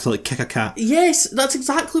park to like kick a cat. Yes, that's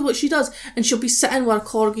exactly what she does. And she'll be sitting with her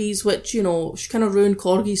corgis, which, you know, she kind of ruined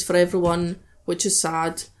corgis for everyone, which is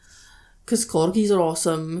sad. Because corgis are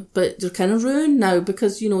awesome, but they're kind of ruined now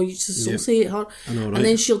because, you know, you just associate her. I know, right? And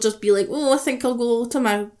then she'll just be like, oh, I think I'll go to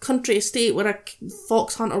my country estate where I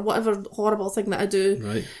fox hunt or whatever horrible thing that I do.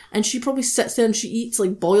 Right. And she probably sits there and she eats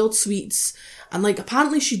like boiled sweets. And like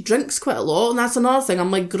apparently she drinks quite a lot. And that's another thing.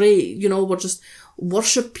 I'm like, great, you know,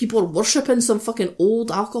 people are worshipping some fucking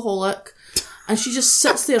old alcoholic. And she just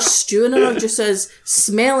sits there stewing in her juices,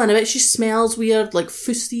 smelling a bit. She smells weird, like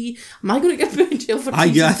fusty. Am I going to get put in jail for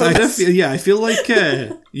teasing I feel like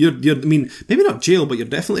you're. I mean, maybe not jail, but you're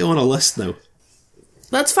definitely on a list now.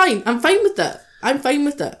 That's fine. I'm fine with it.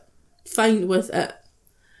 Fine with it.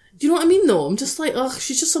 Do you know what I mean, though? I'm just like, ugh,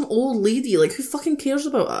 she's just some old lady. Like, who fucking cares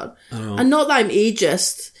about her? And not that I'm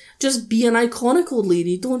ageist. Just be an iconic old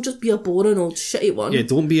lady. Don't just be a boring old shitty one. Yeah,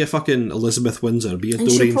 don't be a fucking Elizabeth Windsor. Be a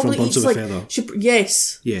Doreen from Birds of a Feather.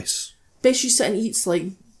 Yes. Bet she sits and eats, like,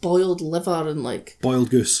 boiled liver and, like...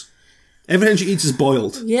 Boiled goose. Everything she eats is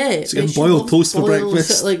boiled. Yeah. It's like boiled toast for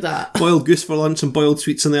breakfast. Shit like that. Boiled goose for lunch and boiled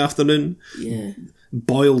sweets in the afternoon. Yeah.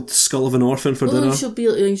 Boiled skull of an orphan for dinner. She'll be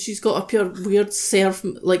like, she's got a pure weird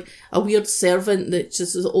a weird servant that's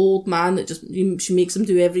just an old man that just, she makes him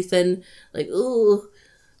do everything. Like, oh...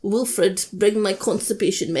 Wilfred, bring my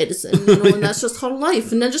constipation medicine, you know, and that's just her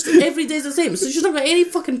life. And then just every day's the same. So she's not got any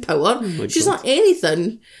fucking power. She's not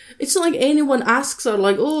anything. It's not like anyone asks her,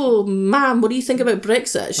 like, oh, ma'am, what do you think about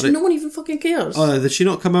Brexit? No one even fucking cares. Did she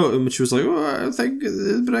not come out and she was like, oh, I think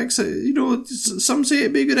Brexit, you know, some say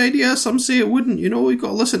it'd be a good idea, some say it wouldn't, you know, you've got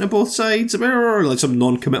to listen to both sides, like some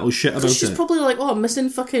non-committal shit about she's it. probably like, oh, I'm missing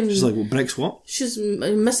fucking... She's like, well, Brex what? She's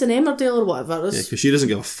missing Emmerdale or whatever. Yeah, because she doesn't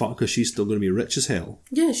give a fuck because she's still going to be rich as hell.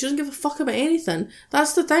 Yeah, she doesn't give a fuck about anything.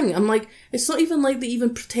 That's the thing. I'm like, it's not even like they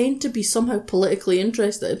even pretend to be somehow politically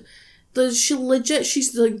interested.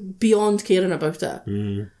 She's like beyond caring about it.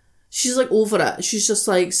 Mm. She's like over it. She's just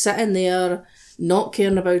like sitting there, not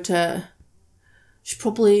caring about it. She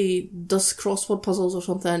probably does crossword puzzles or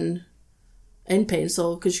something in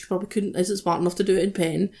pencil because she probably isn't smart enough to do it in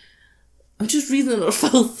pen. I'm just reading her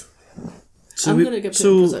filth. I'm going to get put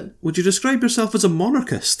in prison. Would you describe yourself as a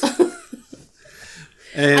monarchist?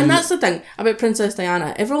 And that's the thing about Princess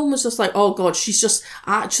Diana. Everyone was just like, oh god, she's just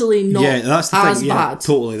actually not that's the as thing. bad. Yeah,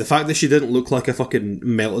 totally. The fact that she didn't look like a fucking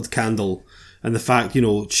melted candle, and the fact, you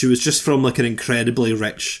know, she was just from like an incredibly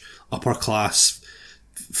rich, upper class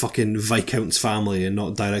fucking Viscount's family and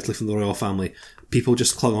not directly from the royal family. People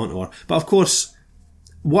just clung on to her. But of course,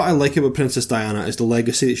 what I like about Princess Diana is the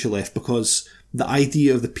legacy that she left, because the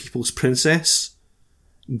idea of the people's princess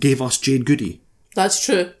gave us Jade Goody. That's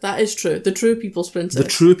true. That is true. The true people's princess. The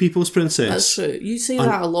true people's princess. That's true. You say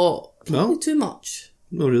that a lot. Probably too much.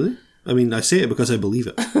 No, really? I mean, I say it because I believe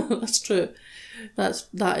it. That's true.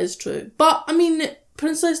 That is true. But, I mean,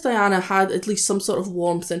 Princess Diana had at least some sort of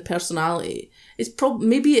warmth and personality. It's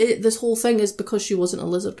this whole thing is because she wasn't a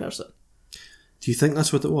lizard person. Do you think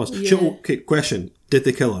that's what it was? Yeah. Okay, question. Did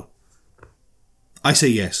they kill her? I say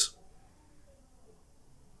yes.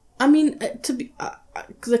 I mean,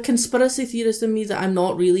 the conspiracy theorist in me that I'm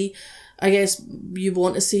not really, I guess you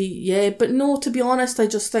want to say yeah, but no, to be honest, I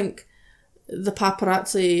just think the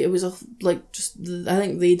paparazzi, it was I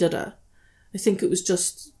think they did it. I think it was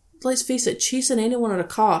just, let's face it, chasing anyone in a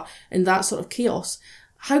car in that sort of chaos.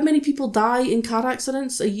 How many people die in car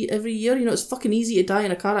accidents every year? You know, it's fucking easy to die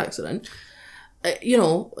in a car accident. You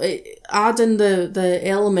know, add in the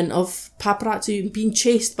element of paparazzi being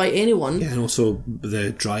chased by anyone. Yeah, and also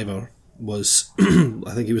the driver was,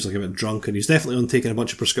 I think he was like a bit drunk, and he's definitely on taking a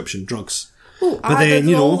bunch of prescription drugs. Well, but then,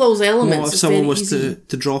 you know, all those elements, what if someone was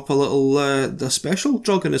to drop a little a special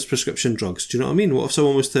drug in his prescription drugs? Do you know what I mean? What if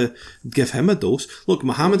someone was to give him a dose? Look,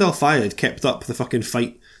 Muhammad Al Fayed kept up the fucking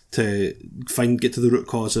fight to get to the root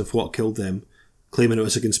cause of what killed them, claiming it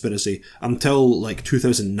was a conspiracy, until like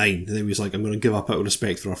 2009. And then he was like, I'm going to give up out of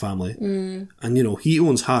respect for our family. And, you know, he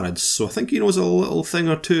owns Harrods, so I think he knows a little thing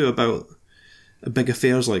or two about big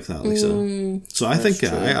affairs like that, Lisa. So I think,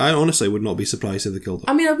 I honestly would not be surprised if they killed her.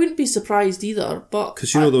 I mean, I wouldn't be surprised either, but...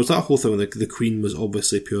 Because, you know, there was that whole thing when the Queen was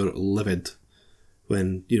obviously pure livid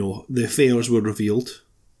when, you know, the affairs were revealed.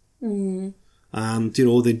 And, you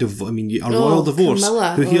know, a royal divorce.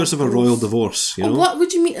 Camilla. Who hears of a royal divorce, you know? What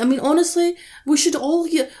would you mean? I mean, honestly, we should all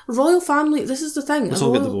hear... Royal family, this is the thing. Let's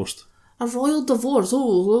all get divorced. A royal divorce,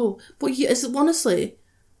 But is it, honestly...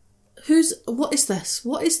 what is this?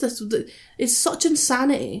 What is this? It's such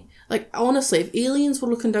insanity. Like, honestly, if aliens were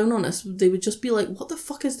looking down on us, they would just be like, what the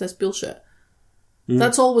fuck is this bullshit?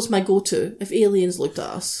 That's always my go-to, if aliens looked at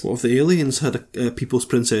us. What if the aliens had a people's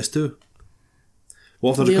princess too?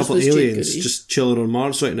 What if there were a couple of aliens just chilling on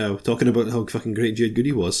Mars right now, talking about how fucking great Jade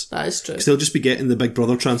Goody was? That is true. Because they'll just be getting the Big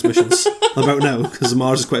Brother transmissions about now, because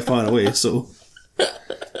Mars is quite far away, so...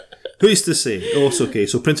 Who's to say? Oh, it's okay.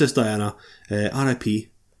 So Princess Diana, R.I.P.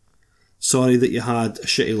 Sorry that you had a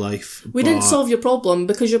shitty life. We didn't solve your problem,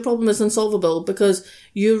 because your problem is unsolvable, because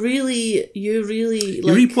you really you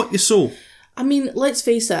reap what you sow. I mean, let's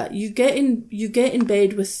face it, you get in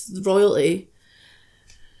bed with royalty,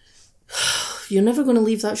 you're never going to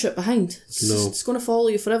leave that shit behind. It's going to follow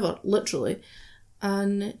you forever, literally.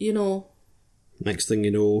 And, you know... Next thing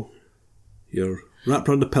you know, you're wrapped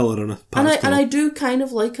around a pillar on a pastel. And I do kind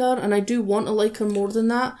of like her, and I do want to like her more than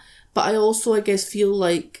that, but I also, I guess, feel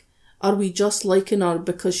like, are we just liking her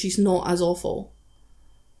because she's not as awful?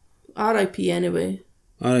 R.I.P. anyway.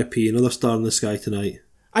 R.I.P. Another star in the sky tonight.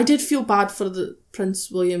 I did feel bad for the Prince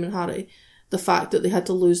William and Harry. The fact that they had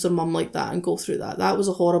to lose their mum like that and go through that. That was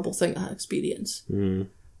a horrible thing to experience.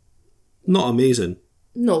 Not amazing.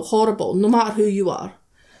 No, horrible. No matter who you are.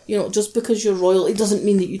 You know, just because you're royal, it doesn't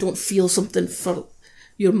mean that you don't feel something for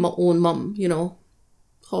your own mum, you know.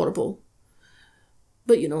 Horrible.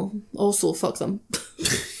 But, you know, also, fuck them.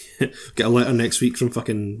 Get a letter next week from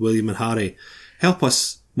fucking William and Harry. Help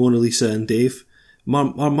us, Mona Lisa and Dave.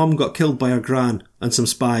 Our mum got killed by her gran and some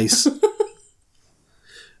spies.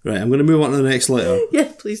 Right, I'm going to move on to the next letter.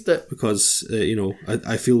 Yeah, please do. Because, you know,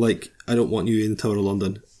 I feel like I don't want you in the Tower of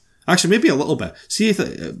London. Actually, maybe a little bit. See if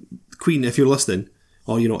Queen, if you're listening,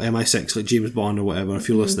 or MI6 like James Bond or whatever, if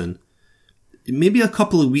you're listening, maybe a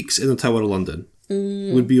couple of weeks in the Tower of London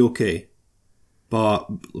would be okay. But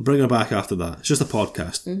bring her back after that. It's just a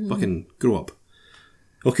podcast. Fucking grow up.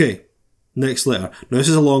 Okay, next letter. Now this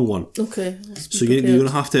is a long one. Okay. So you're going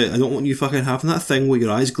to have to, I don't want you fucking having that thing where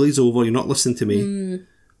your eyes glaze over, you're not listening to me.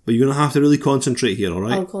 But you're going to have to really concentrate here,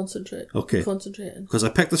 alright? I'll concentrate. Okay. I'm concentrating. Because I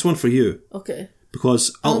picked this one for you. Okay.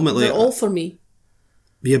 Because ultimately... They're all for me.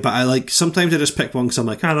 Yeah, but sometimes I just pick one because I'm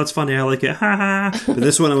like, that's funny, I like it, ha ha. But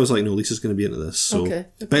this one I was like, no, Lisa's going to be into this. So. Okay.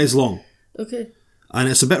 But it's long. Okay. And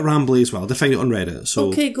it's a bit rambly as well. I did find it on Reddit. So.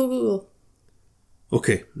 Okay, go.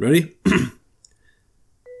 Okay, ready?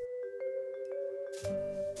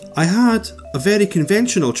 I had a very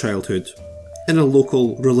conventional childhood in a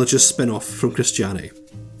local religious spin-off from Christianity.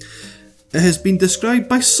 It has been described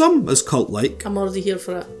by some as cult-like. I'm already here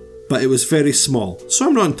for it. But it was very small, so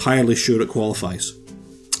I'm not entirely sure it qualifies.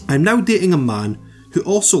 I'm now dating a man who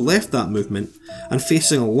also left that movement and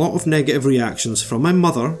facing a lot of negative reactions from my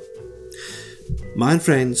mother, my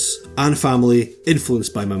friends and family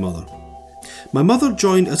influenced by my mother. My mother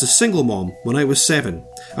joined as a single mom when I was 7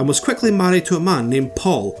 and was quickly married to a man named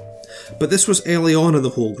Paul, but this was early on in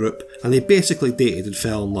the whole group and they basically dated and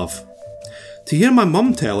fell in love. To hear my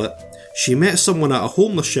mum tell it, she met someone at a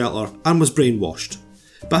homeless shelter and was brainwashed.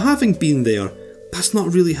 But having been there, that's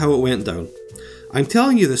not really how it went down. I'm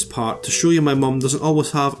telling you this part to show you my mum doesn't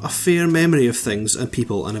always have a fair memory of things and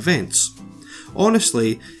people and events.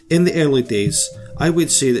 Honestly, in the early days, I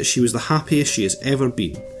would say that she was the happiest she has ever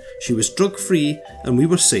been. She was drug free and we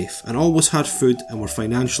were safe and always had food and were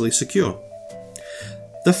financially secure.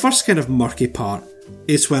 The first kind of murky part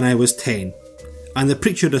is when I was 10 and the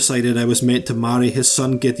preacher decided I was meant to marry his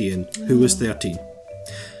son Gideon, who was 13.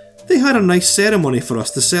 They had a nice ceremony for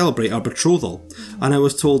us to celebrate our betrothal, and I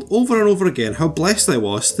was told over and over again how blessed I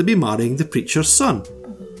was to be marrying the preacher's son.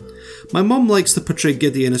 My mum likes to portray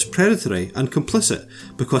Gideon as predatory and complicit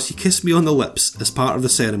because he kissed me on the lips as part of the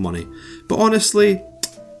ceremony, but honestly,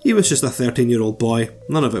 he was just a 13-year-old boy,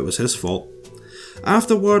 none of it was his fault.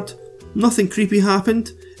 Afterward, nothing creepy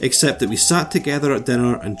happened, except that we sat together at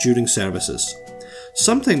dinner and during services.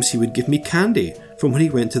 Sometimes he would give me candy from when he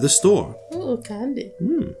went to the store. Oh, candy.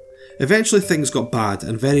 Eventually things got bad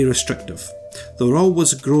and very restrictive. There were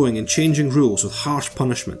always growing and changing rules with harsh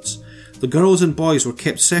punishments. The girls and boys were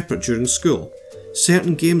kept separate during school.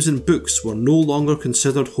 Certain games and books were no longer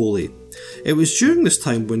considered holy. It was during this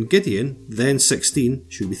time when Gideon, then 16,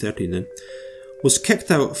 should be 13 then, was kicked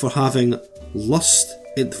out for having lust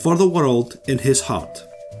for the world in his heart.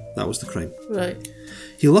 That was the crime. Right.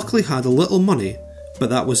 He luckily had a little money, but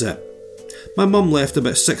that was it. My mum left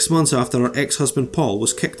about 6 months after her ex-husband Paul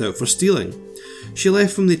was kicked out for stealing. She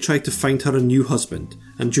left when they tried to find her a new husband,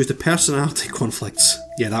 and due to personality conflicts.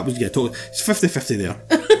 Totally. It's 50-50 there.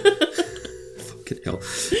 Fucking hell.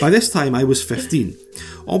 By this time I was 15.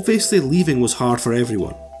 Obviously leaving was hard for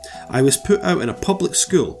everyone. I was put out in a public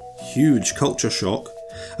school, huge culture shock,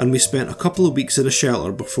 and we spent a couple of weeks in a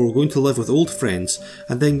shelter before going to live with old friends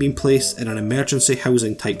and then being placed in an emergency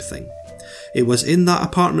housing type thing. It was in that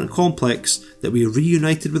apartment complex that we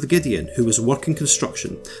reunited with Gideon, who was working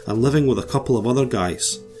construction and living with a couple of other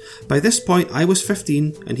guys. By this point I was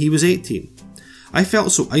 15 and he was 18. I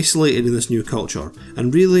felt so isolated in this new culture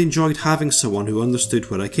and really enjoyed having someone who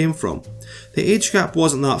understood where I came from. The age gap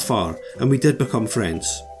wasn't that far and we did become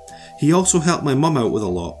friends. He also helped my mum out with a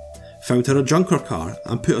lot, found her a junker car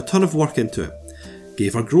and put a ton of work into it,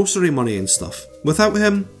 gave her grocery money and stuff. Without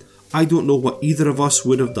him, I don't know what either of us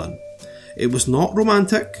would have done. It was not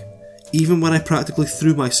romantic, even when I practically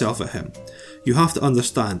threw myself at him. You have to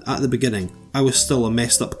understand, at the beginning, I was still a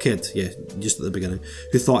messed up kid, just at the beginning,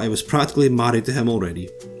 who thought I was practically married to him already.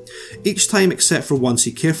 Each time except for once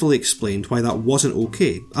he carefully explained why that wasn't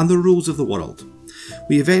okay, and the rules of the world.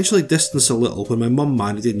 We eventually distanced a little when my mum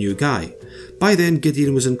married a new guy. By then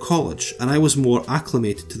Gideon was in college, and I was more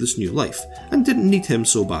acclimated to this new life, and didn't need him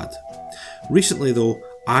so bad. Recently though,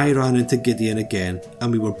 I ran into Gideon again,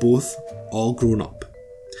 and we were both all grown up.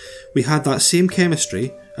 We had that same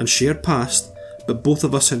chemistry and shared past, but both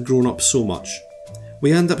of us had grown up so much.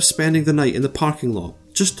 We ended up spending the night in the parking lot,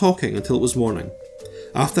 just talking until it was morning.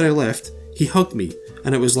 After I left, he hugged me,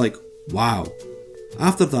 and it was like, wow.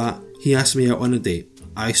 After that, he asked me out on a date.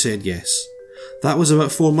 I said yes. That was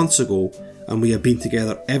about 4 months ago, and we have been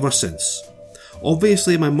together ever since.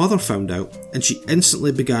 Obviously my mother found out, and she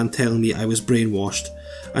instantly began telling me I was brainwashed,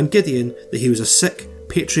 and Gideon that he was a sick,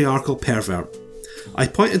 patriarchal pervert. I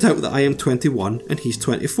pointed out that I am 21 and he's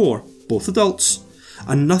 24, both adults,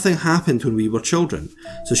 and nothing happened when we were children,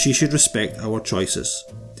 so she should respect our choices.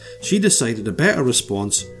 she decided a better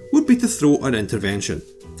response would be to throw an intervention.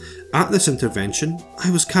 At this intervention,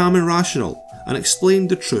 I was calm and rational and explained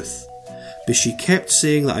the truth, but she kept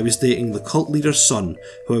saying that I was dating the cult leader's son,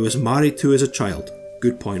 who I was married to as a child.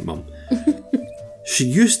 Good point, Mum. She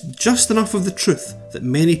used just enough of the truth that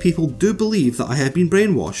many people do believe that I had been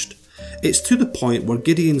brainwashed. It's to the point where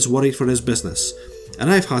Gideon's worried for his business, and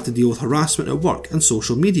I've had to deal with harassment at work and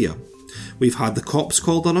social media. We've had the cops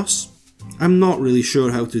called on us. I'm not really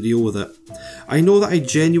sure how to deal with it. I know that I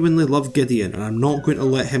genuinely love Gideon, and I'm not going to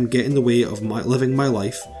let him get in the way of my living my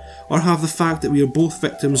life, or have the fact that we are both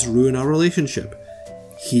victims ruin our relationship.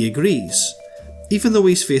 He agrees, even though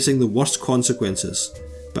he's facing the worst consequences.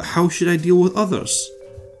 But how should I deal with others?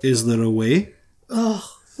 Is there a way?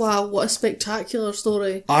 Oh, wow, what a spectacular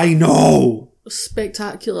story. I know!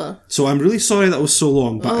 Spectacular. So I'm really sorry that was so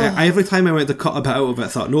long, but every time I went to cut a bit out of it, I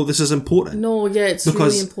thought, no, this is important. No, yeah, it's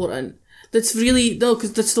really important. That's really, no,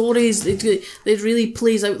 because the stories, it really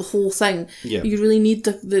plays out the whole thing. Yeah. You really need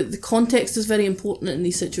the context is very important in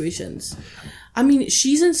these situations. I mean,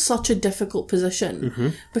 she's in such a difficult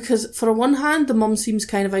position because, for one hand, the mum seems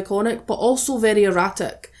kind of iconic, but also very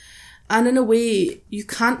erratic. And in a way, you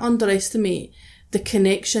can't underestimate the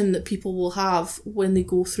connection that people will have when they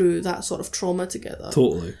go through that sort of trauma together.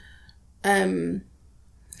 Totally.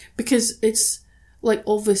 Because it's, like,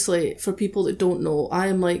 obviously, for people that don't know, I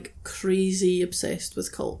am, like, crazy obsessed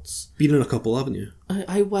with cults. Been in a couple, haven't you?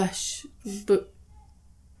 I wish, but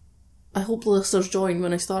I hope the listeners join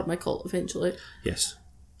when I start my cult eventually. Yes.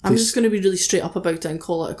 I'm just going to be really straight up about it and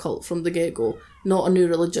call it a cult from the get-go. Not a new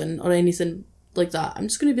religion or anything like that. I'm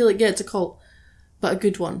just going to be like, yeah, it's a cult, but a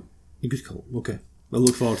good one. A good cult, okay. I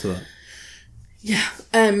look forward to that. Yeah.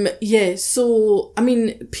 Yeah, so, I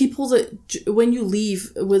mean, people that, when you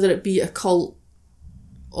leave, whether it be a cult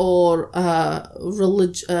or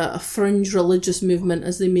a fringe religious movement,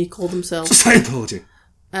 as they may call themselves. Scientology.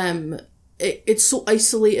 It's so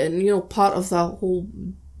isolating, you know, part of the whole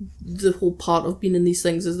part of being in these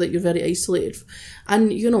things is that you're very isolated.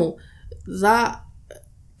 And, you know, that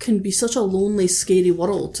can be such a lonely, scary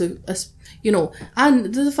world to, you know,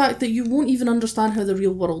 and the fact that you won't even understand how the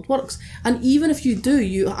real world works. And even if you do,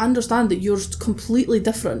 you understand that you're completely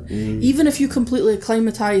different. Even if you completely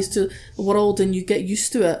acclimatise to the world and you get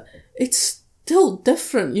used to it, it's still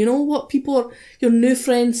different. You know what people are, your new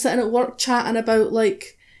friends sitting at work chatting about,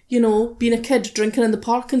 like, you know, being a kid, drinking in the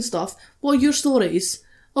park and stuff. What are your stories?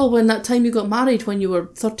 Oh, when that time you got married when you were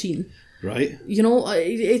 13. Right. You know,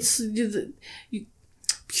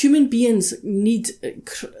 human beings need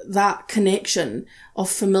that connection of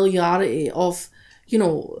familiarity, of, you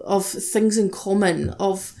know, of things in common,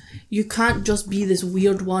 of you can't just be this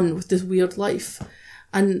weird one with this weird life.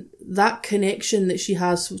 And that connection that she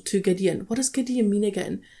has to Gideon. What does Gideon mean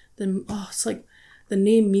again? It's like the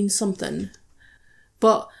name means something.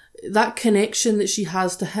 But that connection that she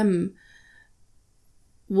has to him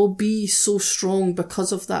will be so strong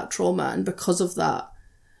because of that trauma and because of that,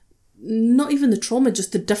 not even the trauma,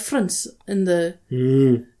 just the difference in the,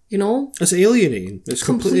 you know? It's alienating. It's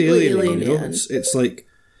completely alienating. You know? It's like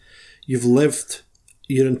you've lived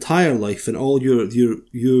your entire life and all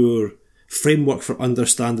your framework for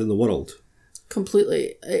understanding the world.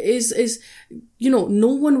 Completely. It is, you know, no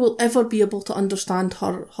one will ever be able to understand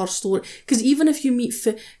her story. Because even if you meet,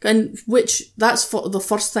 and which, that's for the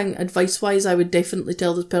first thing, advice-wise, I would definitely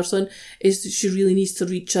tell this person, is that she really needs to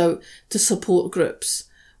reach out to support groups,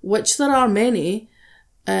 which there are many,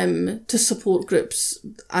 to support groups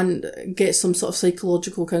and get some sort of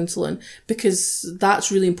psychological counselling, because that's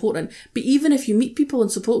really important. But even if you meet people in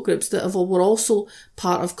support groups that were also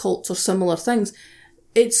part of cults or similar things,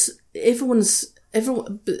 it's everyone,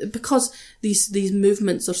 because these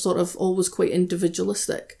movements are sort of always quite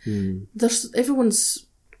individualistic. Everyone's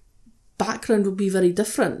background will be very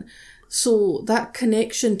different. So that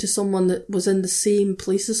connection to someone that was in the same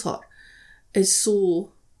place as her is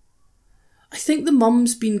so... I think the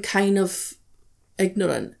mum's been kind of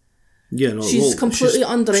ignorant. Yeah, no, she's completely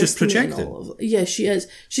underestimating she's projecting. all of it. Yeah, she is.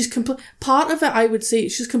 Part of it, I would say,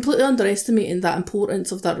 she's completely underestimating that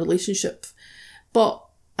importance of that relationship. But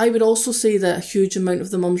I would also say that a huge amount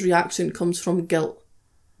of the mum's reaction comes from guilt.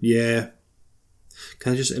 Yeah.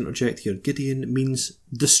 Can I just interject here? Gideon means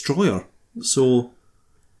destroyer. So,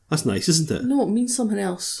 that's nice, isn't it? No, it means something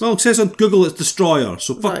else. Well, it says on Google it's destroyer,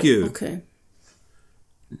 so fuck Right, you. Okay.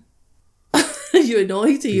 Are you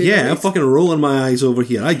annoyed? I'm fucking rolling my eyes over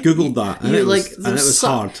here. I googled that and it was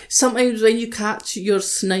hard. Sometimes when you catch your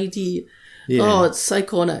snidey, it's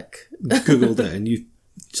iconic. Googled it and you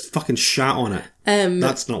just fucking shat on it.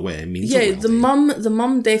 That's not what it means. Yeah, the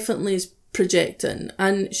mum definitely is projecting,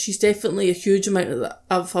 and she's definitely a huge amount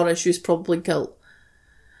of her issue is probably guilt.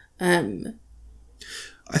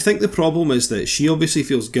 I think the problem is that she obviously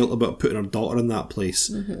feels guilt about putting her daughter in that place,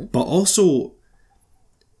 but also,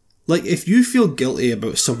 like, if you feel guilty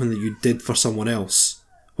about something that you did for someone else,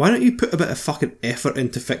 why don't you put a bit of fucking effort in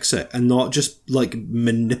to fix it and not just, like,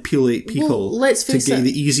 manipulate people let's face to get it.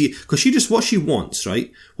 the easy... Because what she wants,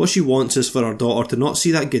 right? What she wants is for her daughter to not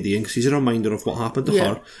see that Gideon, because he's a reminder of what happened to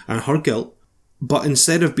her and her guilt, but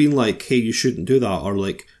instead of being like, hey, you shouldn't do that, or,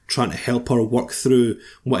 like, trying to help her work through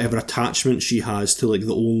whatever attachment she has to, like,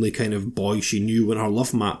 the only kind of boy she knew when her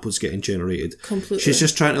love map was getting generated. Completely. She's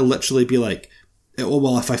just trying to literally be like, oh,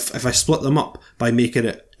 well, if I split them up by making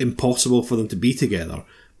it impossible for them to be together,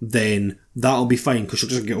 then that'll be fine, because she'll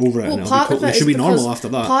just get over it and it should be normal after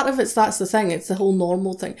that. Part of it's, that's the thing, it's the whole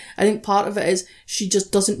normal thing. I think part of it is she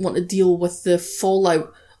just doesn't want to deal with the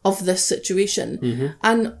fallout of this situation.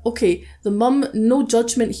 And, okay, the mum, no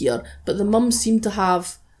judgment here, but the mum seemed to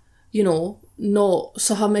have, you know, not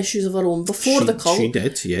some issues of her own before the cult. She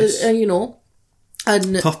did, yes. You know,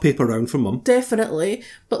 and tough paper round for mum. Definitely.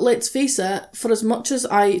 But let's face it, for as much as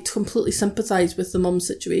I completely sympathise with the mum's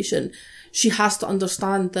situation, she has to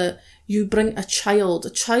understand that you bring a child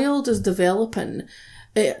is developing.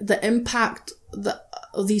 The impact that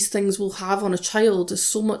these things will have on a child is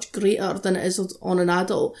so much greater than it is on an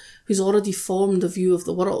adult who's already formed a view of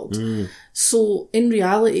the world. So in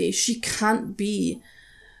reality, she can't be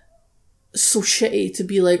so shitty to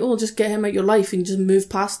be like, oh, just get him out your life and just move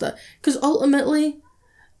past it. Because ultimately,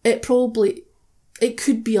 it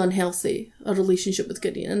could be unhealthy, a relationship with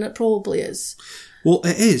Gideon, and it probably is. Well,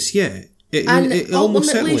 it is, yeah. It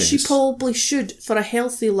ultimately, she is. probably should, for a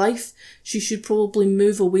healthy life, she should probably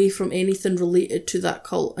move away from anything related to that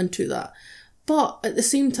cult and to that. But at the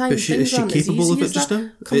same time, is she capable of it just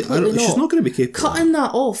now? Completely not. She's not going to be capable. Cutting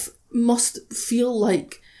that off must feel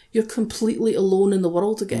like you're completely alone in the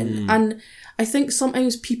world again. And I think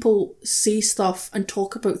sometimes people say stuff and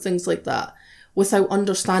talk about things like that without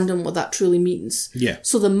understanding what that truly means. Yeah.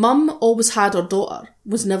 So the mum always had her daughter,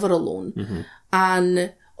 was never alone.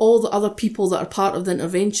 And all the other people that are part of the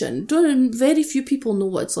intervention, very few people know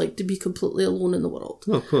what it's like to be completely alone in the world.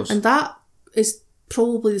 Oh, of course. And that is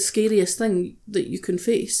probably the scariest thing that you can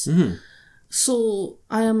face. So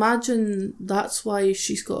I imagine that's why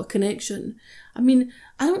she's got a connection. I mean,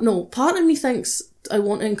 I don't know. Part of me thinks I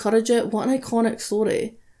want to encourage it. What an iconic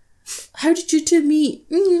story. How did you two meet?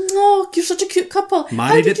 Oh, you're such a cute couple.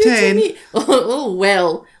 Married at 10. Oh,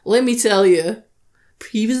 well, let me tell you.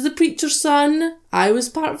 He was the preacher's son. I was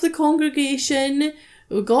part of the congregation.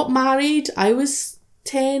 We got married. I was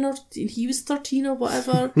 10 or he was 13 or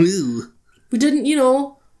whatever. We didn't, you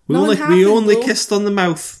know. We only kissed on the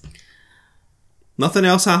mouth. Nothing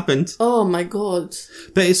else happened. Oh my god.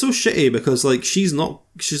 But it's so shitty because, like, this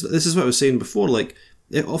is what I was saying before, like,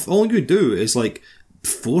 if all you do is, like,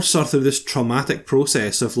 force her through this traumatic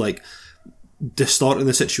process of, like, distorting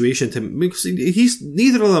the situation because he's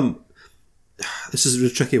neither of them. This is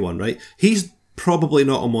a tricky one, right? He's probably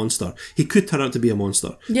not a monster. He could turn out to be a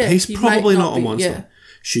monster. Yeah, he's probably not a monster. Yeah.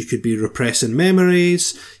 She could be repressing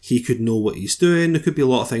memories. He could know what he's doing. There could be a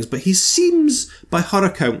lot of things. But he seems, by her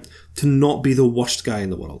account, to not be the worst guy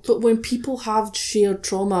in the world. But when people have shared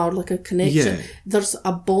trauma or like a connection, there's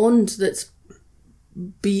a bond that's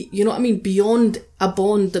you know what I mean? Beyond a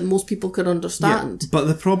bond that most people could understand. Yeah, but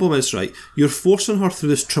the problem is, right, you're forcing her through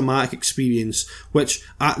this traumatic experience, which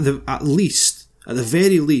at the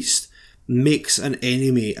very least, makes an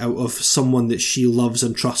enemy out of someone that she loves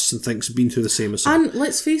and trusts and thinks been through the same as her. And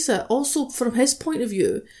let's face it, also from his point of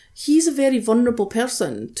view, he's a very vulnerable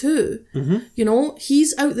person too. You know,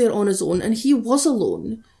 he's out there on his own and he was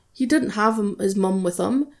alone. He didn't have his mum with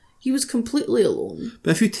him. He was completely alone.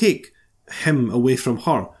 But if you take him away from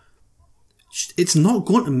her, it's not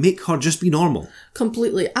going to make her just be normal.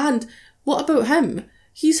 Completely. And what about him?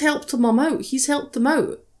 He's helped mum out. He's helped them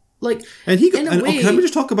out. Like, and can we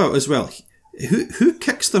just talk about as well, who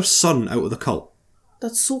kicks their son out of the cult?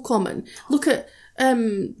 That's so common. Look at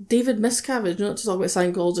David Miscavige, not to talk about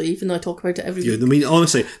Scientology, even though I talk about it every week. I mean,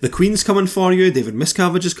 honestly, the Queen's coming for you, David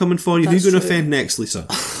Miscavige is coming for you. That's Who's going to true. offend next, Lisa?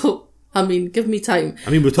 I mean, give me time.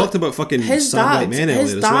 I mean, we talked about fucking Sad White Men earlier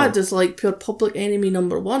as well. His dad is like pure public enemy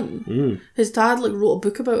number one. His dad like wrote a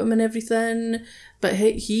book about him and everything, but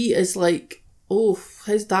he is like,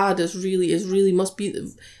 his dad is really must be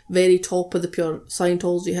the very top of the pure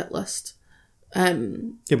Scientology hit list. Yeah,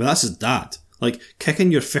 but that's his dad. Like,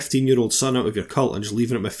 kicking your 15-year-old son out of your cult and just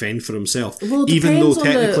leaving him to fend for himself. Well, it even though depends on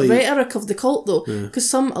technically the rhetoric of the cult, though, because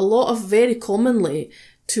very commonly,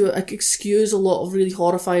 to excuse a lot of really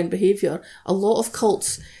horrifying behaviour, a lot of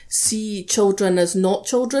cults see children as not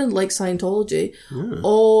children, like Scientology,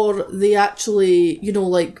 or they actually, you know,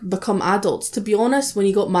 like become adults. To be honest, when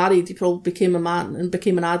he got married, he probably became a man and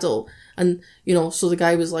became an adult. And, you know, so the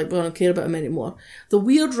guy was like, well, I don't care about him anymore. The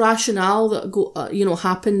weird rationale that,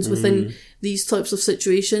 happens within these types of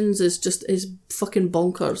situations is fucking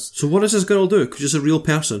bonkers. So what does this girl do? Because she's a real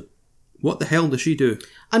person. What the hell does she do?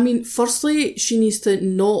 I mean, firstly, she needs to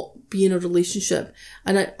not be in a relationship.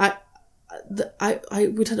 And I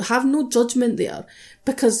would have no judgment there,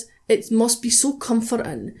 because it must be so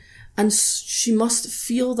comforting, and she must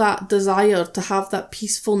feel that desire to have that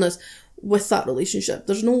peacefulness with that relationship.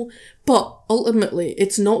 But ultimately,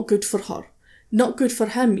 it's not good for her. Not good for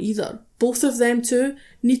him either. Both of them two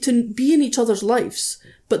need to be in each other's lives,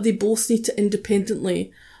 but they both need to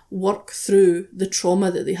independently work through the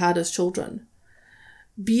trauma that they had as children.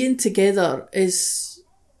 Being together is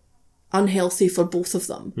unhealthy for both of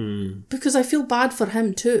them. Because I feel bad for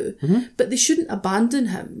him too. But they shouldn't abandon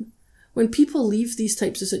him. When people leave these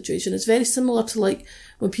types of situations, it's very similar to like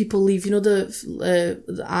when people leave, you know, the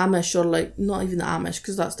Amish, or like, not even the Amish,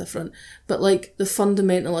 because that's different, but like the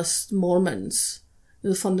fundamentalist Mormons, the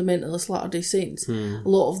fundamentalist Latter-day Saints. A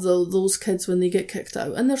lot of those kids, when they get kicked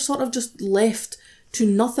out, and they're sort of just left to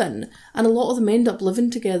nothing, and a lot of them end up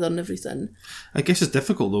living together and everything. I guess it's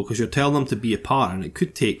difficult though, because you're telling them to be apart, and it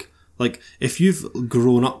could take, like, if you've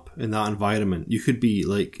grown up in that environment, you could be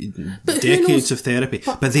like decades of therapy.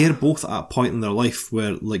 But they're both at a point in their life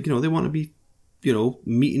where, like, you know, they want to be, you know,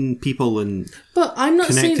 meeting people and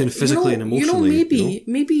connecting physically and emotionally.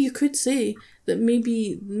 Maybe you could say that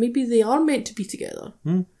maybe they are meant to be together.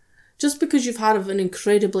 Just because you've had an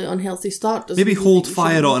incredibly unhealthy start doesn't maybe hold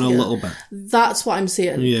fire on a little bit. That's what I'm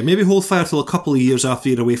saying. Yeah, maybe hold fire till a couple of years after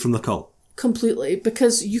you're away from the cult. Completely,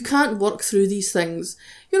 because you can't work through these things.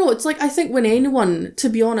 You know, it's like, I think when anyone, to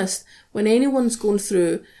be honest, when anyone's going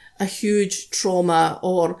through a huge trauma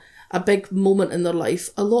or a big moment in their life,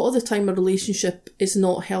 a lot of the time a relationship is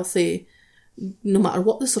not healthy, no matter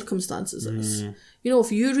what the circumstances is. You know,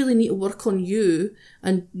 if you really need to work on you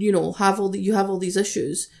and, you know, you have all these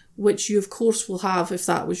issues, which you of course will have if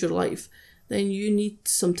that was your life, then you need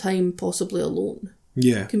some time possibly alone.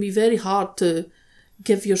 Yeah. It can be very hard to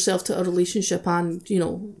give yourself to a relationship and, you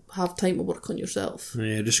know, have time to work on yourself.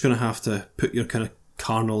 Yeah, you're just going to have to put your kind of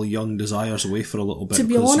carnal young desires away for a little bit, to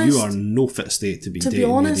be because honest, you are no fit state to be dating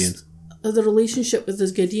honest, Gideon. The relationship with this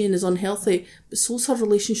Gideon is unhealthy, but so's her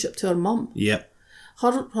relationship to her mum. Yep.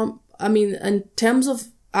 I mean, in terms of,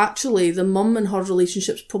 actually, the mum and her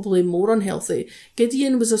relationship's probably more unhealthy.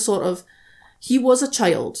 Gideon was a sort of, he was a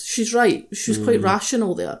child. She's right. She was quite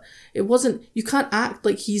rational there. It wasn't, you can't act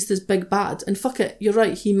like he's this big bad. And fuck it, you're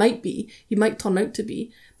right, he might turn out to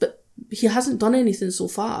be, but he hasn't done anything so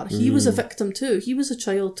far. He was a victim too. He was a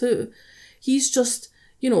child too. He's just,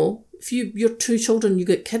 you know, if your two children, you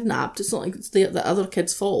get kidnapped, it's not like it's the other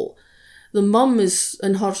kid's fault. The mum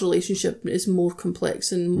in her relationship is more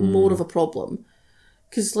complex and more of a problem.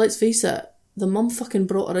 Because let's face it, the mum fucking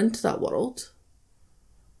brought her into that world.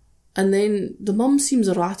 And then the mum seems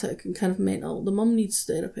erratic and kind of mental. The mum needs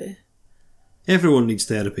therapy. Everyone needs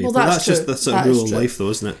therapy. Well, but that's just true. the sort of rule of life though,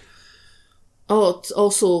 isn't it? Oh,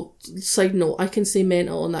 also, side note, I can say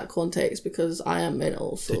mental in that context because I am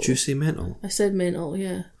mental. So. Did you say mental? I said mental,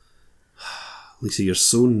 yeah. Lisa, you're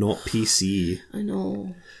so not PC. I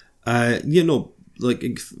know.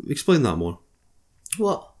 Explain that more.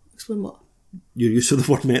 What? Explain what? Your use of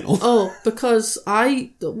the word mental. Oh, because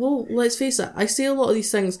let's face it, I say a lot of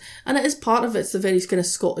these things, and it is part of it's the very kind of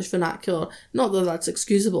Scottish vernacular. Not that that's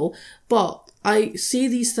excusable, but I say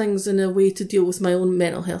these things in a way to deal with my own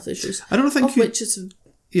mental health issues. I don't think which it's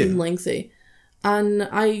been lengthy. And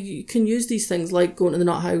I can use these things like going to the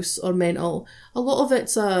nut house or mental. A lot of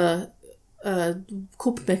it's a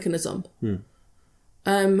coping mechanism.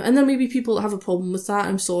 And there may be people that have a problem with that.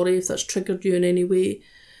 I'm sorry if that's triggered you in any way.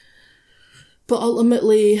 But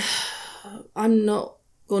ultimately, I'm not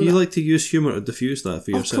going to... You like to use humour to diffuse that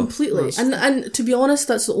for yourself. Completely. And to be honest,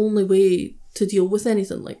 that's the only way to deal with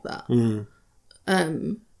anything like that.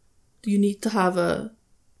 You need to have a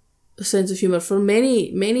sense of humour for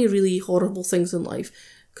many, many really horrible things in life.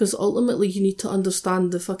 Because ultimately, you need to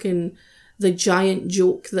understand the giant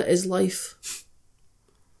joke that is life.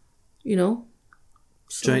 You know?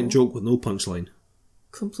 Giant joke with no punchline.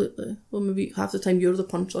 Completely. Well, maybe half the time you're the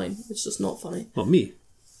punchline. It's just not funny. Not me.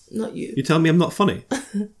 Not you. You tell me I'm not funny.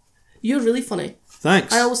 You're really funny.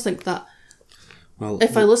 Thanks. I always think that. Well,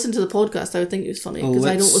 if I listened to the podcast, I would think it was funny because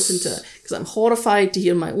I don't listen to it because I'm horrified to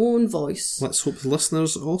hear my own voice. Let's hope the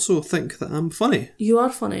listeners also think that I'm funny. You are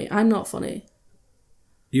funny. I'm not funny.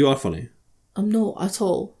 You are funny. I'm not at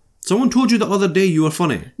all. Someone told you the other day you were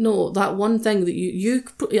funny. No, that one thing that you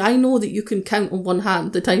I know that you can count on one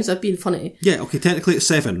hand the times I've been funny. Yeah, okay, technically it's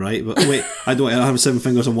 7, right? But wait, I have 7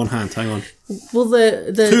 fingers on one hand. Hang on. Well,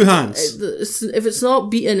 the 2 hands. If it's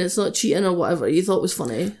not beating, it's not cheating or whatever. You thought was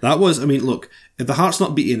funny. That was, I mean, look, if the heart's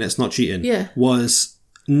not beating, it's not cheating. Yeah. Was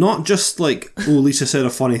not just like, oh, Lisa said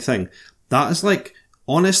a funny thing. That is like,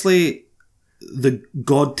 honestly, the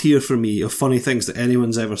god tier for me of funny things that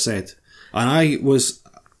anyone's ever said. And I was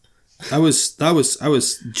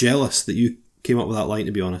jealous that you came up with that line,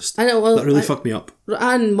 to be honest. I know, well, that really fucked me up.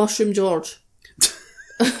 And Mushroom George.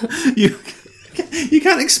 You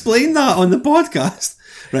can't explain that on the podcast.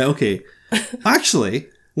 Right, okay. Actually,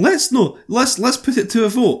 let's put it to a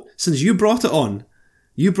vote. Since you brought it on,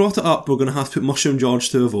 you brought it up, we're going to have to put Mushroom George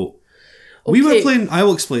to a vote. Okay. We were playing, I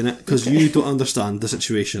will explain it, because you don't understand the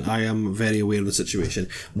situation. I am very aware of the situation.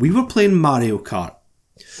 We were playing Mario Kart,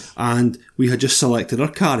 and we had just selected our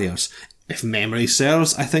carriers. If memory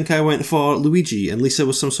serves, I think I went for Luigi, and Lisa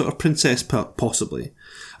was some sort of princess, possibly.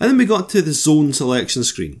 And then we got to the zone selection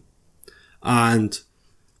screen, and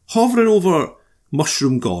hovering over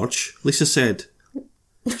Mushroom Gorge, Lisa said,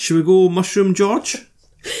 should we go Mushroom George?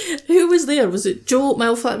 Who was there? Was it Joe, my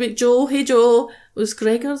old flatmate Joe? Hey Joe. Was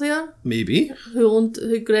Gregor there? Maybe.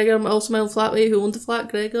 Gregor, also my old flatmate, who owned the flat,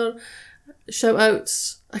 Gregor. Shout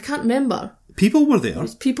outs. I can't remember. People were there.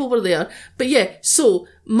 People were there. But yeah, so,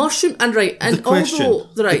 Mushroom, and right, and the question,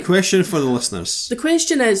 although, right. The question for the listeners. The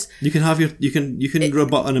question is... You can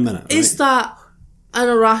rebut in a minute, right? Is that an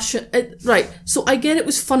irrational... right, so I get it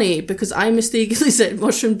was funny because I mistakenly said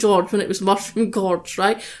Mushroom George when it was Mushroom Gorge,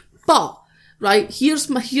 right? But... right, here's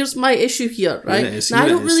my issue here, right? Now, I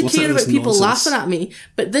don't really care about people laughing at me,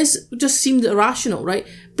 but this just seemed irrational, right?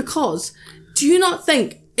 Because, do you not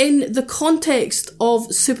think, in the context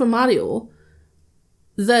of Super Mario,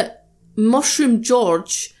 that Mushroom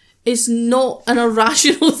George is not an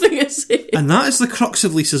irrational thing to say? And that is the crux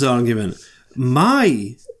of Lisa's argument.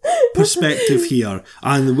 My perspective here,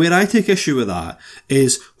 and where I take issue with that,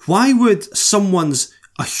 is why would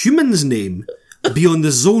a human's name be on the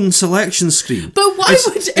zone selection screen? But why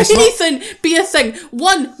would anything be a thing?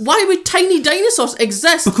 One, why would tiny dinosaurs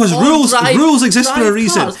exist? Because rules exist for a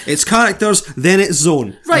reason. Cars? It's characters, then it's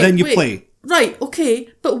zone, and then you play. Right, okay,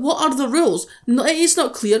 but what are the rules? No, it's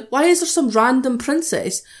not clear. Why is there some random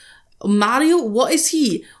princess? Mario, what is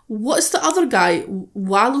he? What's the other guy?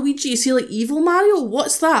 Waluigi, is he like evil Mario?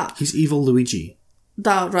 What's that? He's evil Luigi.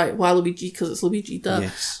 Right, Waluigi, because it's Luigi, duh.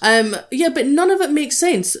 Yes. Yeah, but none of it makes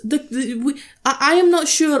sense. I am not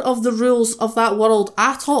sure of the rules of that world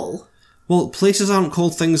at all. Well, places aren't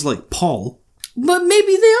called things like Paul. But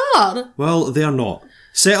maybe they are. Well, they are not.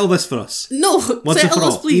 Settle this for us. No, settle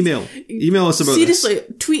us, please. Email us about this. Seriously,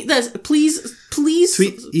 tweet this. Please, tweet,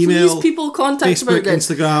 email, please people contact Facebook, about this.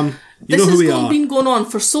 Instagram. You this know who we are. This has been going on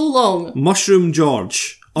for so long. Mushroom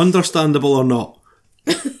George. Understandable or not.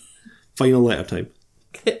 Final letter time.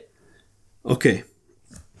 Okay.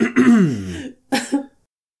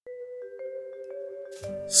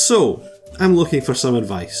 So, I'm looking for some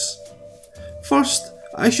advice. First,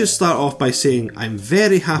 I should start off by saying I'm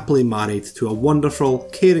very happily married to a wonderful,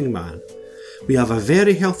 caring man. We have a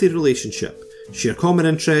very healthy relationship, share common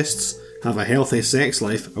interests, have a healthy sex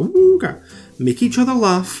life, make each other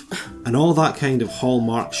laugh, and all that kind of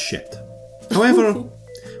hallmark shit. However,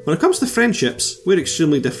 when it comes to friendships, we're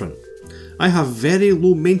extremely different. I have very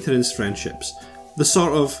low maintenance friendships. The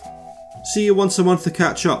sort of, see you once a month to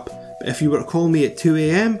catch up, but if you were to call me at 2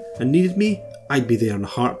 a.m. and needed me, I'd be there in a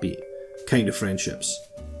heartbeat kind of friendships.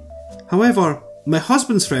 However, my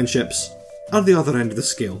husband's friendships are the other end of the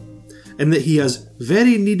scale, in that he has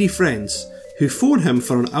very needy friends who phone him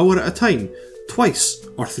for an hour at a time, twice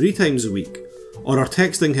or 3 times a week, or are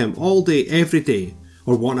texting him all day every day,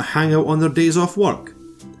 or want to hang out on their days off work.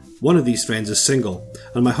 One of these friends is single,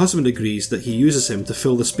 and my husband agrees that he uses him to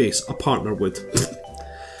fill the space a partner would.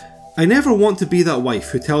 I never want to be that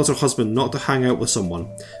wife who tells her husband not to hang out with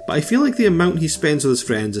someone, but I feel like the amount he spends with his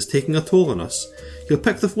friends is taking a toll on us. He'll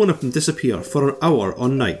pick the phone up and disappear for an hour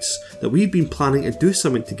on nights that we've been planning to do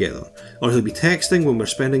something together, or he'll be texting when we're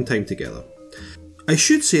spending time together. I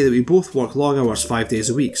should say that we both work long hours 5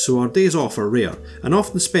 days a week, so our days off are rare, and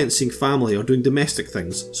often spent seeing family or doing domestic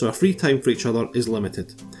things, so our free time for each other is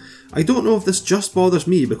limited. I don't know if this just bothers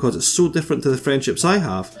me because it's so different to the friendships I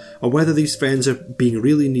have, or whether these friends are being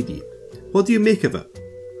really needy. What do you make of it?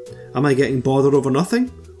 Am I getting bothered over nothing?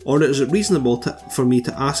 Or is it reasonable for me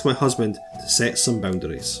to ask my husband to set some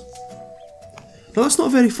boundaries? Now that's not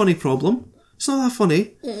a very funny problem. It's not that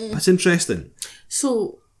funny, but it's interesting.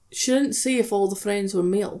 So, she didn't say if all the friends were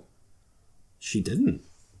male. She didn't.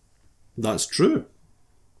 That's true.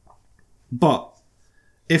 But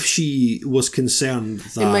if she was concerned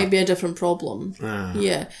that... It might be a different problem. Ah.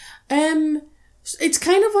 Yeah. It's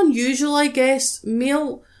kind of unusual, I guess.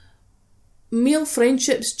 Male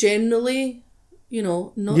friendships generally,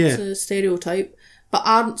 not to stereotype, but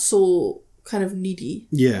aren't so kind of needy.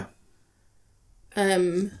 Yeah.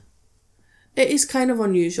 It is kind of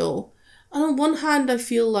unusual. And on one hand, I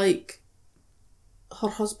feel like her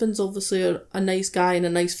husband's obviously a nice guy and a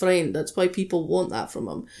nice friend. That's why people want that from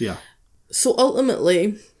him. Yeah. So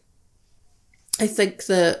ultimately, I think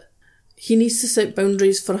that he needs to set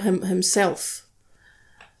boundaries for himself.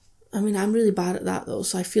 I mean, I'm really bad at that though,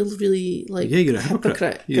 so I feel really like you're a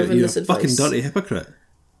hypocrite. giving you're this a advice. fucking dirty hypocrite.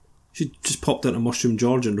 She just popped into Mushroom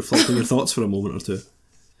George and reflect on your thoughts for a moment or two.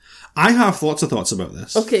 I have lots of thoughts about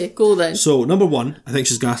this. Okay, go then. So, number one, I think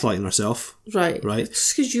she's gaslighting herself. Right. Right.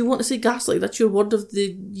 Because you want to say gaslight. That's your word of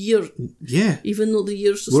the year. Yeah. Even though the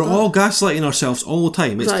year's to We're start. all gaslighting ourselves all the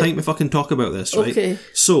time. It's Right. time to fucking talk about this, right? Okay.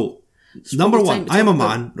 So, number probably one, time to I'm a talk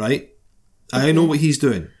about- man, right? I know what he's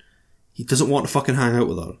doing. He doesn't want to fucking hang out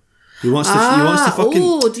with her. He wants to fucking...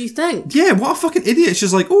 Oh, do you think? Yeah, what a fucking idiot.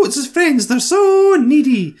 She's like, oh, it's his friends. They're so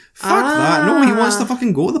needy. Fuck that. No, he wants to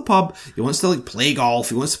fucking go to the pub. He wants to, like, play golf.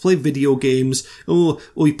 He wants to play video games.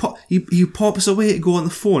 He pops away to go on the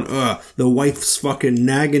phone. The wife's fucking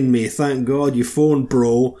nagging me. Thank God you phoned,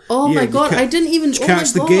 bro. Oh Yeah, my you god, I didn't even...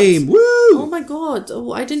 catch the God. game. Woo! Oh my god.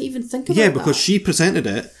 Oh, I didn't even think about that. Yeah, because she presented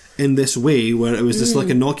it in this way where it was this like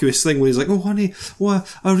innocuous thing where he's like, oh honey, I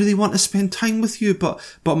really want to spend time with you, but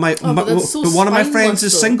that's so one of my friends spineless,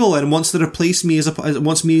 is though. single and wants to replace me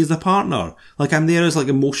wants me as the partner. Like I'm there as like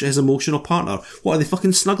his emotional partner. What are they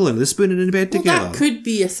fucking snuggling? Are they spooning in bed Well, together? that could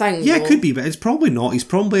be a thing, Yeah, though. it could be, but it's probably not. He's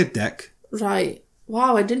probably a dick. Right.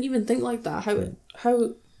 Wow, I didn't even think like that. How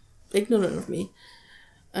ignorant of me.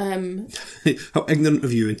 How ignorant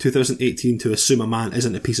of you in 2018 to assume a man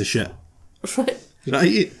isn't a piece of shit. Right.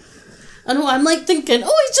 Right? I know, I'm like thinking,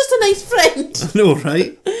 oh, he's just a nice friend. I know,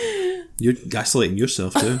 right? You're gaslighting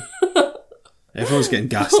yourself too. Everyone's getting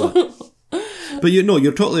gaslit. But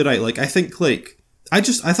you're totally right. Like, I think, like, I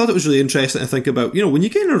thought it was really interesting to think about, when you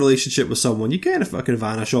get in a relationship with someone, you kind of fucking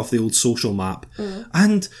vanish off the old social map.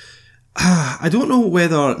 And I don't know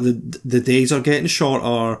whether the days are getting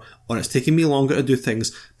shorter or it's taking me longer to do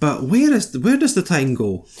things, but where does the time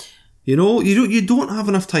go? You don't have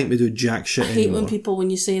enough time to do jack shit I hate anymore. when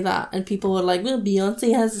you say that and people are like, well,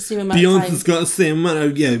 Beyonce has the same amount of time. Beyonce's got the same amount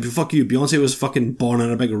of... Yeah, fuck you. Beyonce was fucking born in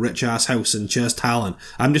a big rich-ass house and she has talent.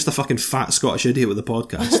 I'm just a fucking fat Scottish idiot with a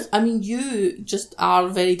podcast. I mean, you just are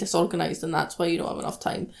very disorganised and that's why you don't have enough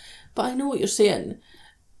time. But I know what you're saying.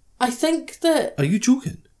 I think that... Are you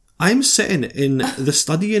joking? I'm sitting in the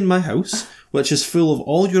study in my house, which is full of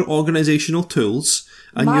all your organisational tools...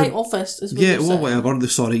 And my office is where you're sitting. Whatever.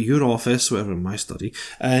 Sorry, your office, whatever, my study.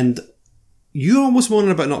 And you're almost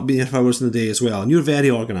moaning about not being here for hours in the day as well. And you're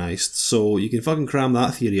very organised, so you can fucking cram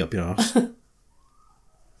that theory up your arse.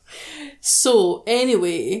 So,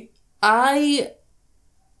 anyway, you've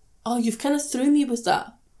kind of threw me with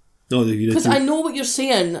that. No, you Because I know what you're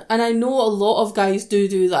saying, and I know a lot of guys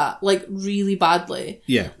do that, like, really badly.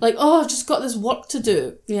 Yeah. Like, I've just got this work to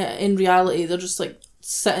do. Yeah, in reality, they're just, like,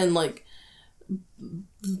 sitting, like,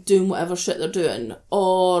 doing whatever shit they're doing.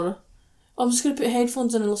 Or, I'm just going to put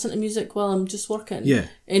headphones in and listen to music while I'm just working. Yeah.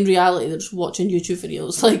 In reality, they're just watching YouTube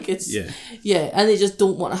videos. Like, it's... Yeah. Yeah, and they just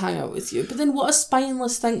don't want to hang out with you. But then what a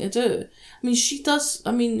spineless thing to do.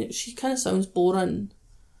 I mean, she kind of sounds boring.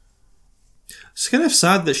 It's kind of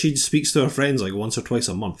sad that she speaks to her friends like once or twice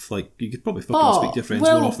a month. Like, you could probably fucking speak to your friends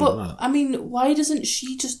more often than that. I mean, why doesn't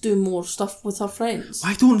she just do more stuff with her friends?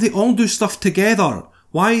 Why don't they all do stuff together?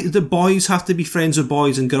 Why do boys have to be friends with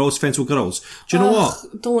boys and girls friends with girls? Do you know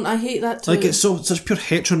what? Don't. I hate that too. Like, it's such pure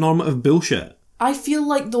heteronormative bullshit. I feel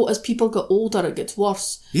like, though, as people get older, it gets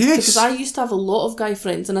worse. Yes. Because I used to have a lot of guy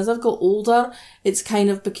friends, and as I've got older, it's kind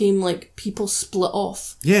of became like people split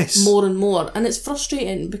off. Yes. More and more. And it's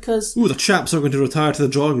frustrating because... Ooh, the chaps are going to retire to the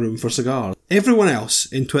drawing room for cigars. Everyone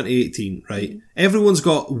else in 2018, right? Everyone's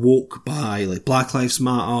got woke by, like, Black Lives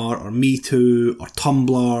Matter, or Me Too, or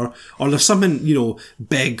Tumblr, or there's something,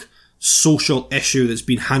 big social issue that's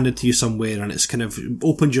been handed to you somewhere, and it's kind of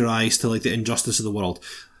opened your eyes to, like, the injustice of the world.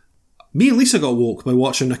 Me and Lisa got woke by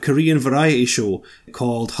watching a Korean variety show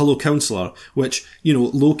called Hello Counselor, which,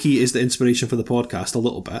 low-key is the inspiration for the podcast a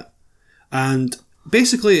little bit. And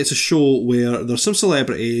basically it's a show where there's some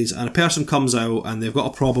celebrities and a person comes out and they've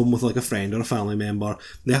got a problem with like a friend or a family member.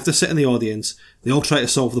 They have to sit in the audience. They all try to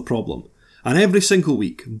solve the problem. And every single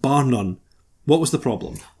week, bar none, what was the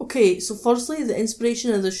problem? Okay, so firstly, the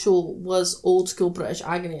inspiration of the show was old school British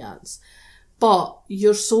agony aunts. But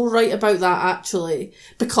you're so right about that, actually.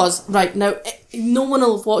 Because, right, now, no one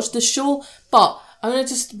will have watched this show, but I'm going to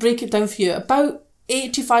just break it down for you. About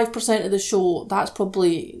 85% of the show, that's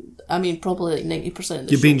probably like 90% of the show.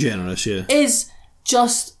 You're being generous, yeah. Is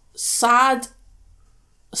just sad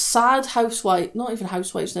housewife, not even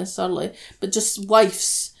housewives necessarily, but just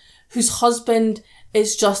wives whose husband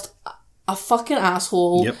is just a fucking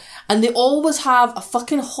asshole. Yep. And they always have a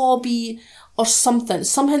fucking hobby or something,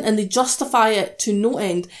 and they justify it to no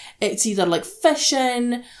end. It's either like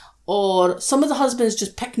fishing, or some of the husbands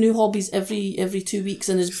just pick new hobbies every 2 weeks,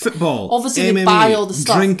 and is football, obviously MMA, they buy all the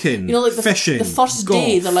stuff, drinking, like fishing, the first golf,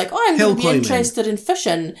 day they're like, oh, I'm going to be climbing. interested in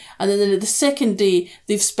fishing, and then the second day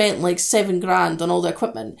they've spent like $7,000 on all the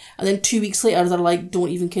equipment, and then 2 weeks later they're like, don't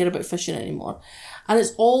even care about fishing anymore. And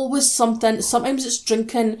it's always something. Sometimes it's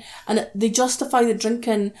drinking, and they justify the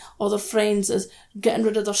drinking or their friends as getting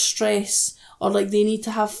rid of their stress, or like they need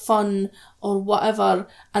to have fun or whatever.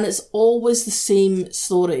 And it's always the same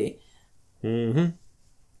story. Mm-hmm.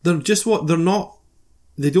 They're just they're not.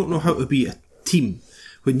 They don't know how to be a team.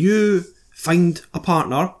 When you find a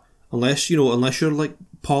partner, unless you're like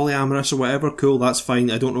polyamorous or whatever, cool, that's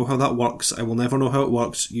fine. I don't know how that works. I will never know how it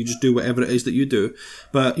works. You just do whatever it is that you do.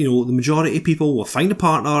 But, the majority of people will find a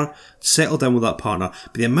partner, settle down with that partner.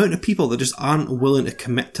 But the amount of people that just aren't willing to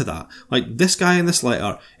commit to that. Like, this guy in this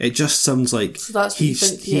letter, it just sounds like... So that's what you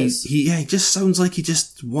think he is? He just sounds like he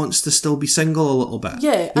just wants to still be single a little bit.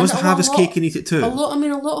 Yeah. He wants to have his cake and eat it too. A lot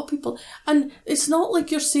of people... And it's not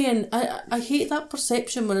like you're saying... I hate that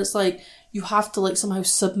perception when it's like... You have to like somehow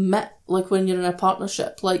submit, like when you're in a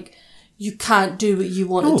partnership, like you can't do what you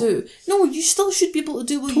want to do. No, you still should be able to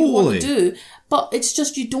do what you want to do, but it's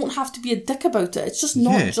just you don't have to be a dick about it. It's just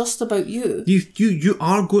not just about you. You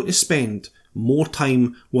are going to spend more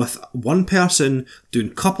time with one person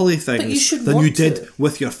doing coupley things than you did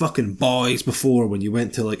with your fucking boys before when you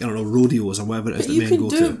went to like, I don't know, rodeos or whatever it is that men go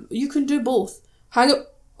to. You can do both. Hang out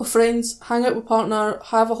with friends, hang out with partner,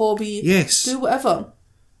 have a hobby, yes, do whatever.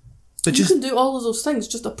 But you can do all of those things,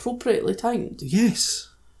 just appropriately timed. Yes.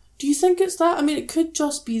 Do you think it's that? I mean, it could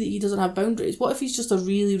just be that he doesn't have boundaries. What if he's just a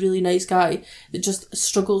really, really nice guy that just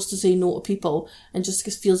struggles to say no to people and just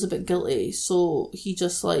feels a bit guilty, so he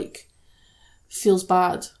just, like, feels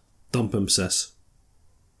bad? Dump him, sis.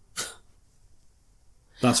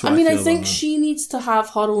 That's what I mean, I feel think about she needs to have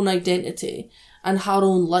her own identity and her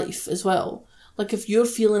own life as well. Like, if you're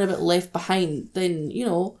feeling a bit left behind, then,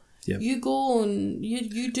 Yep. You go and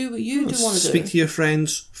you do what you do want to do. Speak to your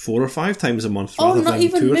friends 4 or 5 times a month. Oh, rather not than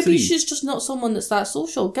even. 2 or Maybe 3. she's just not someone that's that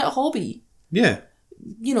social. Get a hobby. Yeah.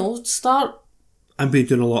 Start. I've been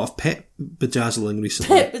doing a lot of pet bedazzling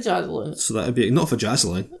recently. Pet bedazzling. So that'd be not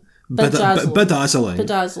vajazzling. Bedazzling.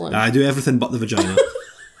 Bedazzling. I do everything but the vagina.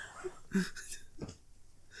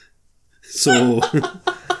 So.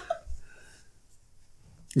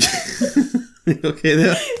 Okay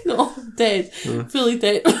there? No, dead. Fully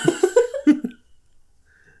dead.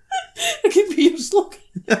 I could be your slogan.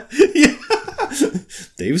 Yeah.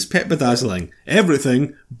 Dave's pet bedazzling.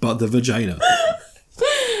 Everything but the vagina.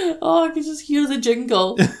 Oh, I can just hear the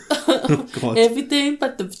jingle. Oh, God. Everything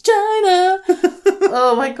but the vagina.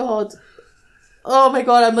 Oh my god. Oh my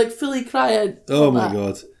god, I'm like fully crying. Oh my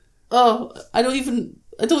god. Oh, I don't even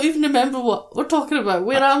remember what we're talking about.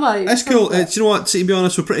 Where am I? It's cool. Do you know what? To be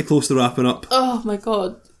honest, we're pretty close to wrapping up. Oh my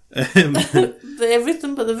god.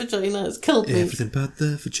 Everything but the vagina has killed me. Everything but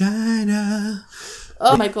the vagina.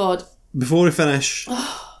 Oh my god. Before we finish,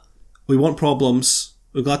 we want problems.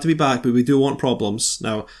 We're glad to be back, but we do want problems.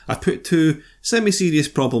 Now, I put 2 semi-serious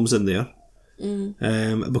problems in there.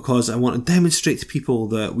 Because I want to demonstrate to people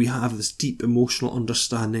that we have this deep emotional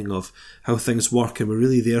understanding of how things work and we're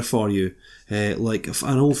really there for you. Like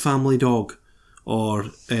an old family dog or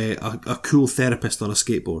a cool therapist on a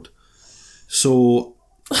skateboard. So,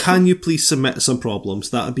 can you please submit some problems?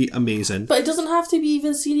 That would be amazing. But it doesn't have to be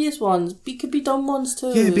even serious ones. It could be dumb ones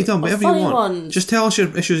too. Yeah, be dumb, whatever you want. Ones. Just tell us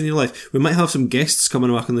your issues in your life. We might have some guests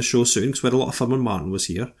coming back on the show soon because we had a lot of fun when Martin was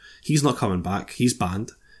here. He's not coming back. He's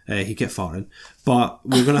banned. He kept farting. But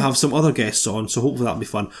we're going to have some other guests on, so hopefully that'll be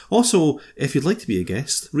fun. Also, if you'd like to be a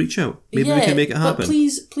guest, reach out. Maybe we can make it happen. But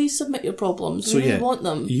please submit your problems. We really want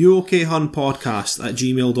them.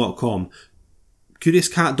 uokhunpodcast@gmail.com.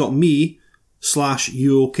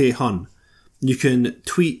 curiouscat.me/uokhun. You can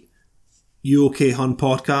tweet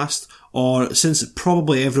uokhunpodcast, or since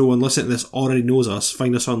probably everyone listening to this already knows us,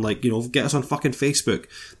 find us on get us on fucking Facebook,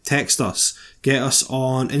 text us, get us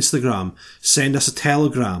on Instagram, send us a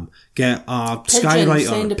telegram, get a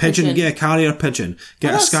skywriter, pigeon, carrier pigeon,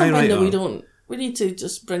 get a skywriter. That We need to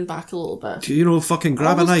just bring back a little bit. You know, fucking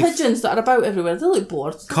grab All a those knife. pigeons that are about everywhere, they look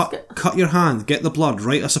bored. Cut your hand. Get the blood.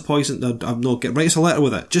 Write us a poison. Write us a letter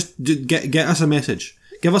with it. Just get us a message.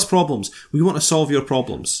 Give us problems. We want to solve your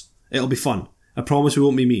problems. It'll be fun. I promise we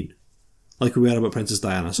won't be mean. Like we were about Princess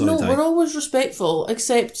Diana. Sorry, No, Di. we're always respectful,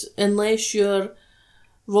 except unless you're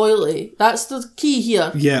royalty. That's the key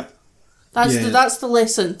here. Yeah. That's the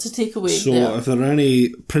lesson to take away. So there. if there are any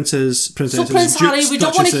princesses, So Prince Harry, we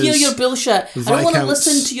don't want to hear your bullshit. I don't want to Viscounts,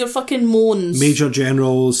 listen to your fucking moans. Major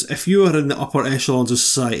generals, if you are in the upper echelons of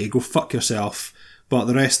society, go fuck yourself. But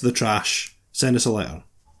the rest of the trash, send us a letter.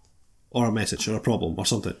 Or a message, or a problem, or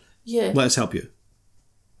something. Yeah. Let us help you.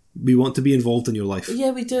 We want to be involved in your life.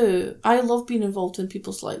 Yeah, we do. I love being involved in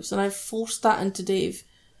people's lives, and I've forced that into Dave.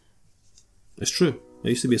 It's true. I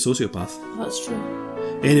used to be a sociopath. That's true.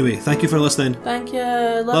 Anyway, thank you for listening. Thank you.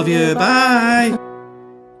 Love you. Bye.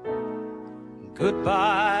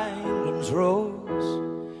 Goodbye, England's rose.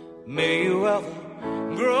 May you ever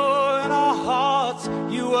grow in our hearts.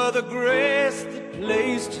 You are the grace that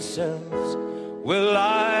placed yourselves where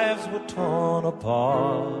lives were torn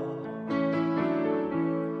apart.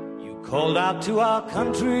 You called out to our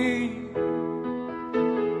country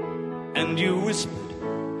and you whispered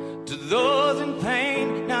to those in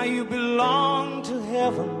pain. Now you belong to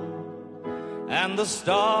heaven and the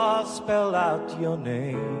stars spell out your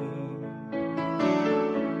name.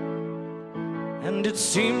 And it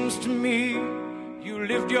seems to me you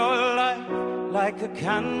lived your life like a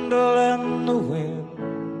candle in the wind,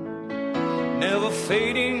 never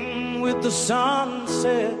fading with the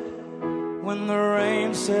sunset when the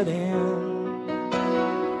rain set in.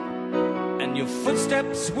 And your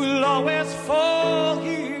footsteps will always fall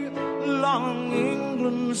here along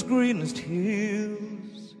England's greenest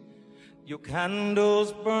hills. Your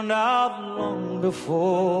candles burned out long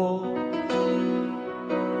before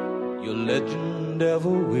your legend ever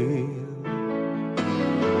will.